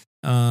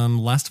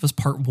 Last of Us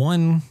Part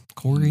 1,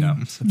 Corey,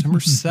 September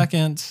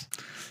 2nd.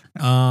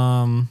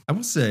 I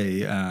will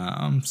say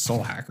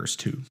Soul Hackers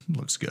 2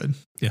 looks good.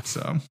 Yeah.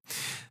 So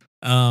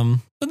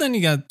But then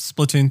you got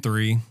Splatoon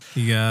 3.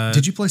 You got.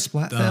 Did you play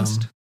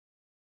Splatfest?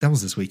 That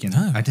was this weekend.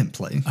 No. I didn't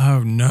play. Oh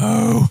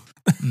no,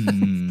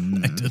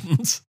 I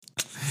didn't.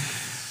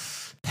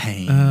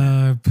 Pain.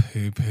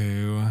 Poo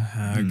poo.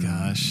 Oh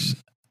gosh.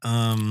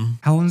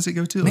 How long does it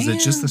go to? Is it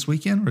just Man. this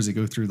weekend, or does it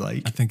go through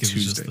like? I think it was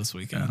Tuesday? just this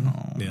weekend.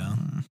 Oh. Yeah.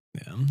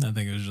 I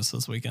think it was just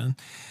this weekend.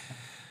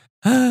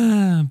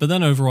 But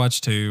then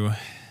Overwatch 2.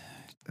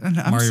 And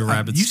Mario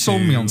Rabbids You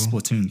sold me on 2.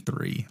 Splatoon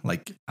 3.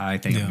 Like, I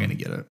think I'm Yeah. going to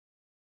get it.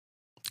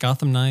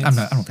 Gotham Knights.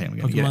 I don't think I'm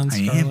going to get Pokemon it. I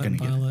am Scarlet going and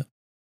to get it. Violet.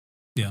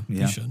 Yeah,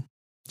 Yeah. you should.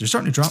 They're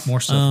starting to drop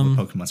more stuff with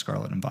Pokemon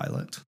Scarlet and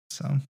Violet.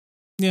 So,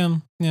 Yeah,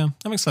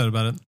 I'm excited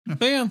about it. Yeah.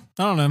 But yeah,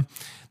 I don't know.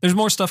 There's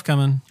more stuff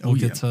coming. Oh,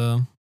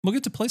 We'll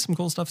get to play some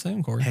cool stuff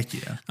soon, Corey. heck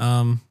yeah.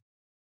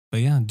 But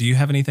yeah, do you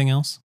have anything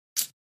else?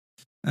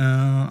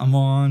 I'm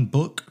on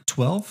book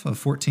 12 of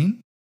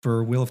 14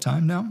 for Wheel of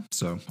Time now.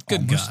 So,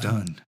 Good almost guy.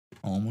 done.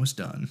 Almost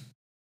done.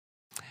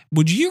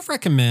 Would you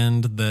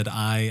recommend that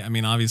I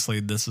mean, obviously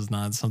this is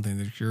not something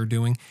that you're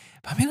doing,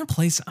 but I'm in a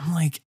place I'm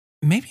like,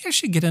 maybe I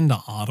should get into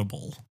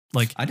Audible.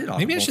 Like, I did Audible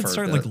maybe I should for a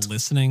start bit. like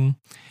listening,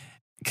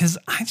 because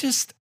I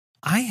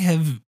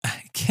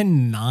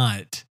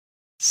cannot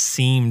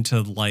seem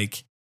to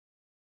like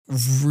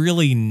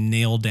really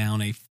nail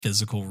down a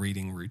physical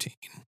reading routine.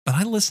 But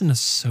I listen to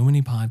so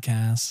many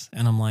podcasts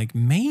and I'm like,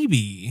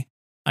 maybe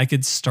I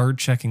could start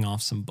checking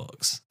off some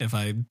books if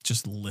I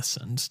just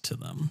listened to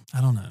them.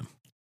 I don't know.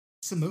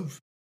 It's a move.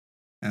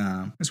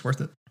 It's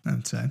worth it, I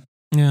would say.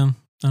 Yeah,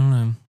 I don't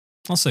know.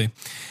 I'll see.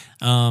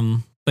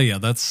 But yeah,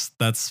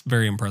 that's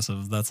very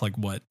impressive. That's like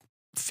what,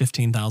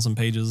 15,000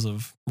 pages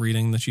of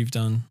reading that you've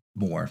done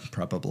More,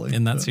 probably.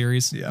 in that but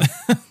series. Yeah.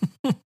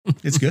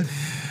 It's good.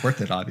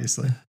 Worth it,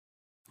 obviously.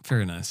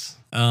 Very nice.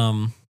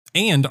 And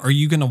are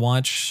you going to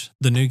watch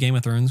the new Game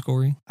of Thrones,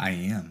 Corey? I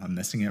am. I'm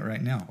missing it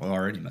right now. Well, I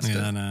already missed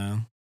Yeah, I it. know.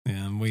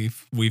 Yeah,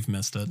 we've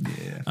missed it.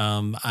 Yeah.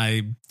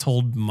 I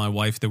told my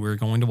wife that we were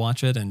going to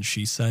watch it, and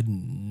she said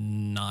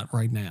not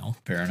right now.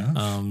 Fair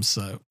enough.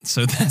 So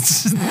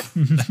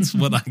that's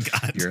what I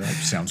got. You're like,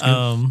 sounds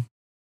good.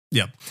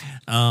 Yep.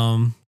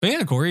 But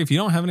yeah, Corey, if you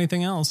don't have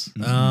anything else,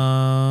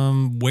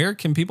 where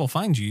can people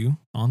find you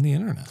on the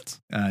internet?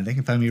 They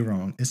can find me over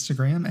on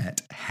Instagram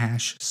at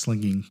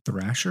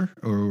 #slingingthrasher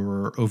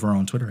or over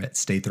on Twitter at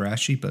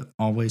staythrashy, but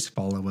always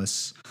follow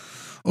us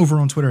over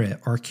on Twitter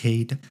at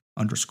arcade_cozy.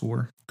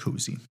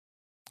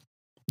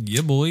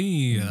 Yeah, boy.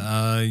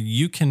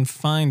 You can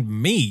find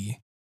me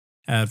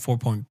at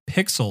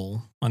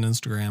 4.pixel on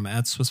Instagram,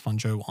 at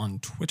SwissFunJoe on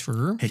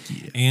Twitter. Heck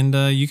yeah. And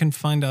you can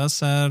find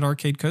us at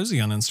Arcade Cozy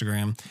on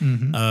Instagram.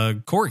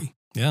 Corey,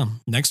 yeah.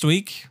 Next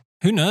week,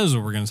 who knows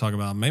what we're going to talk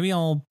about? Maybe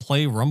I'll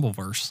play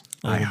Rumbleverse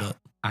a little bit.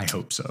 I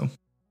hope so.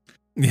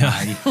 Yeah.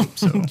 I hope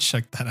so.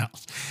 Check that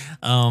out.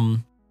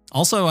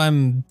 Also,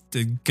 I'm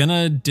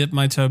gonna dip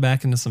my toe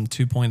back into some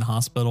 2 Point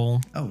Hospital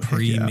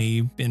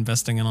me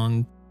investing in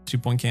on 2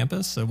 Point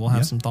Campus. So we'll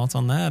have some thoughts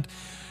on that.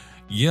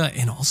 Yeah,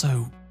 and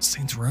also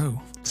Saints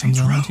Row comes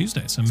out on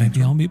Tuesday, so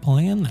maybe I'll be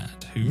playing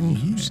that. Who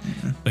knows?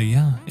 Yeah. But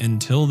yeah,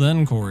 until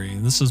then, Corey,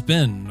 this has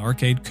been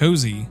Arcade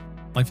Cozy.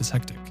 Life is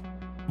hectic.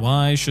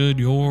 Why should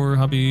your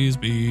hobbies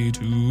be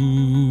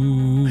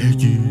too?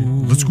 Heck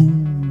yeah. Let's go.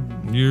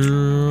 Yeah.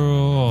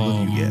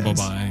 Love you guys.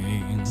 Bye-bye.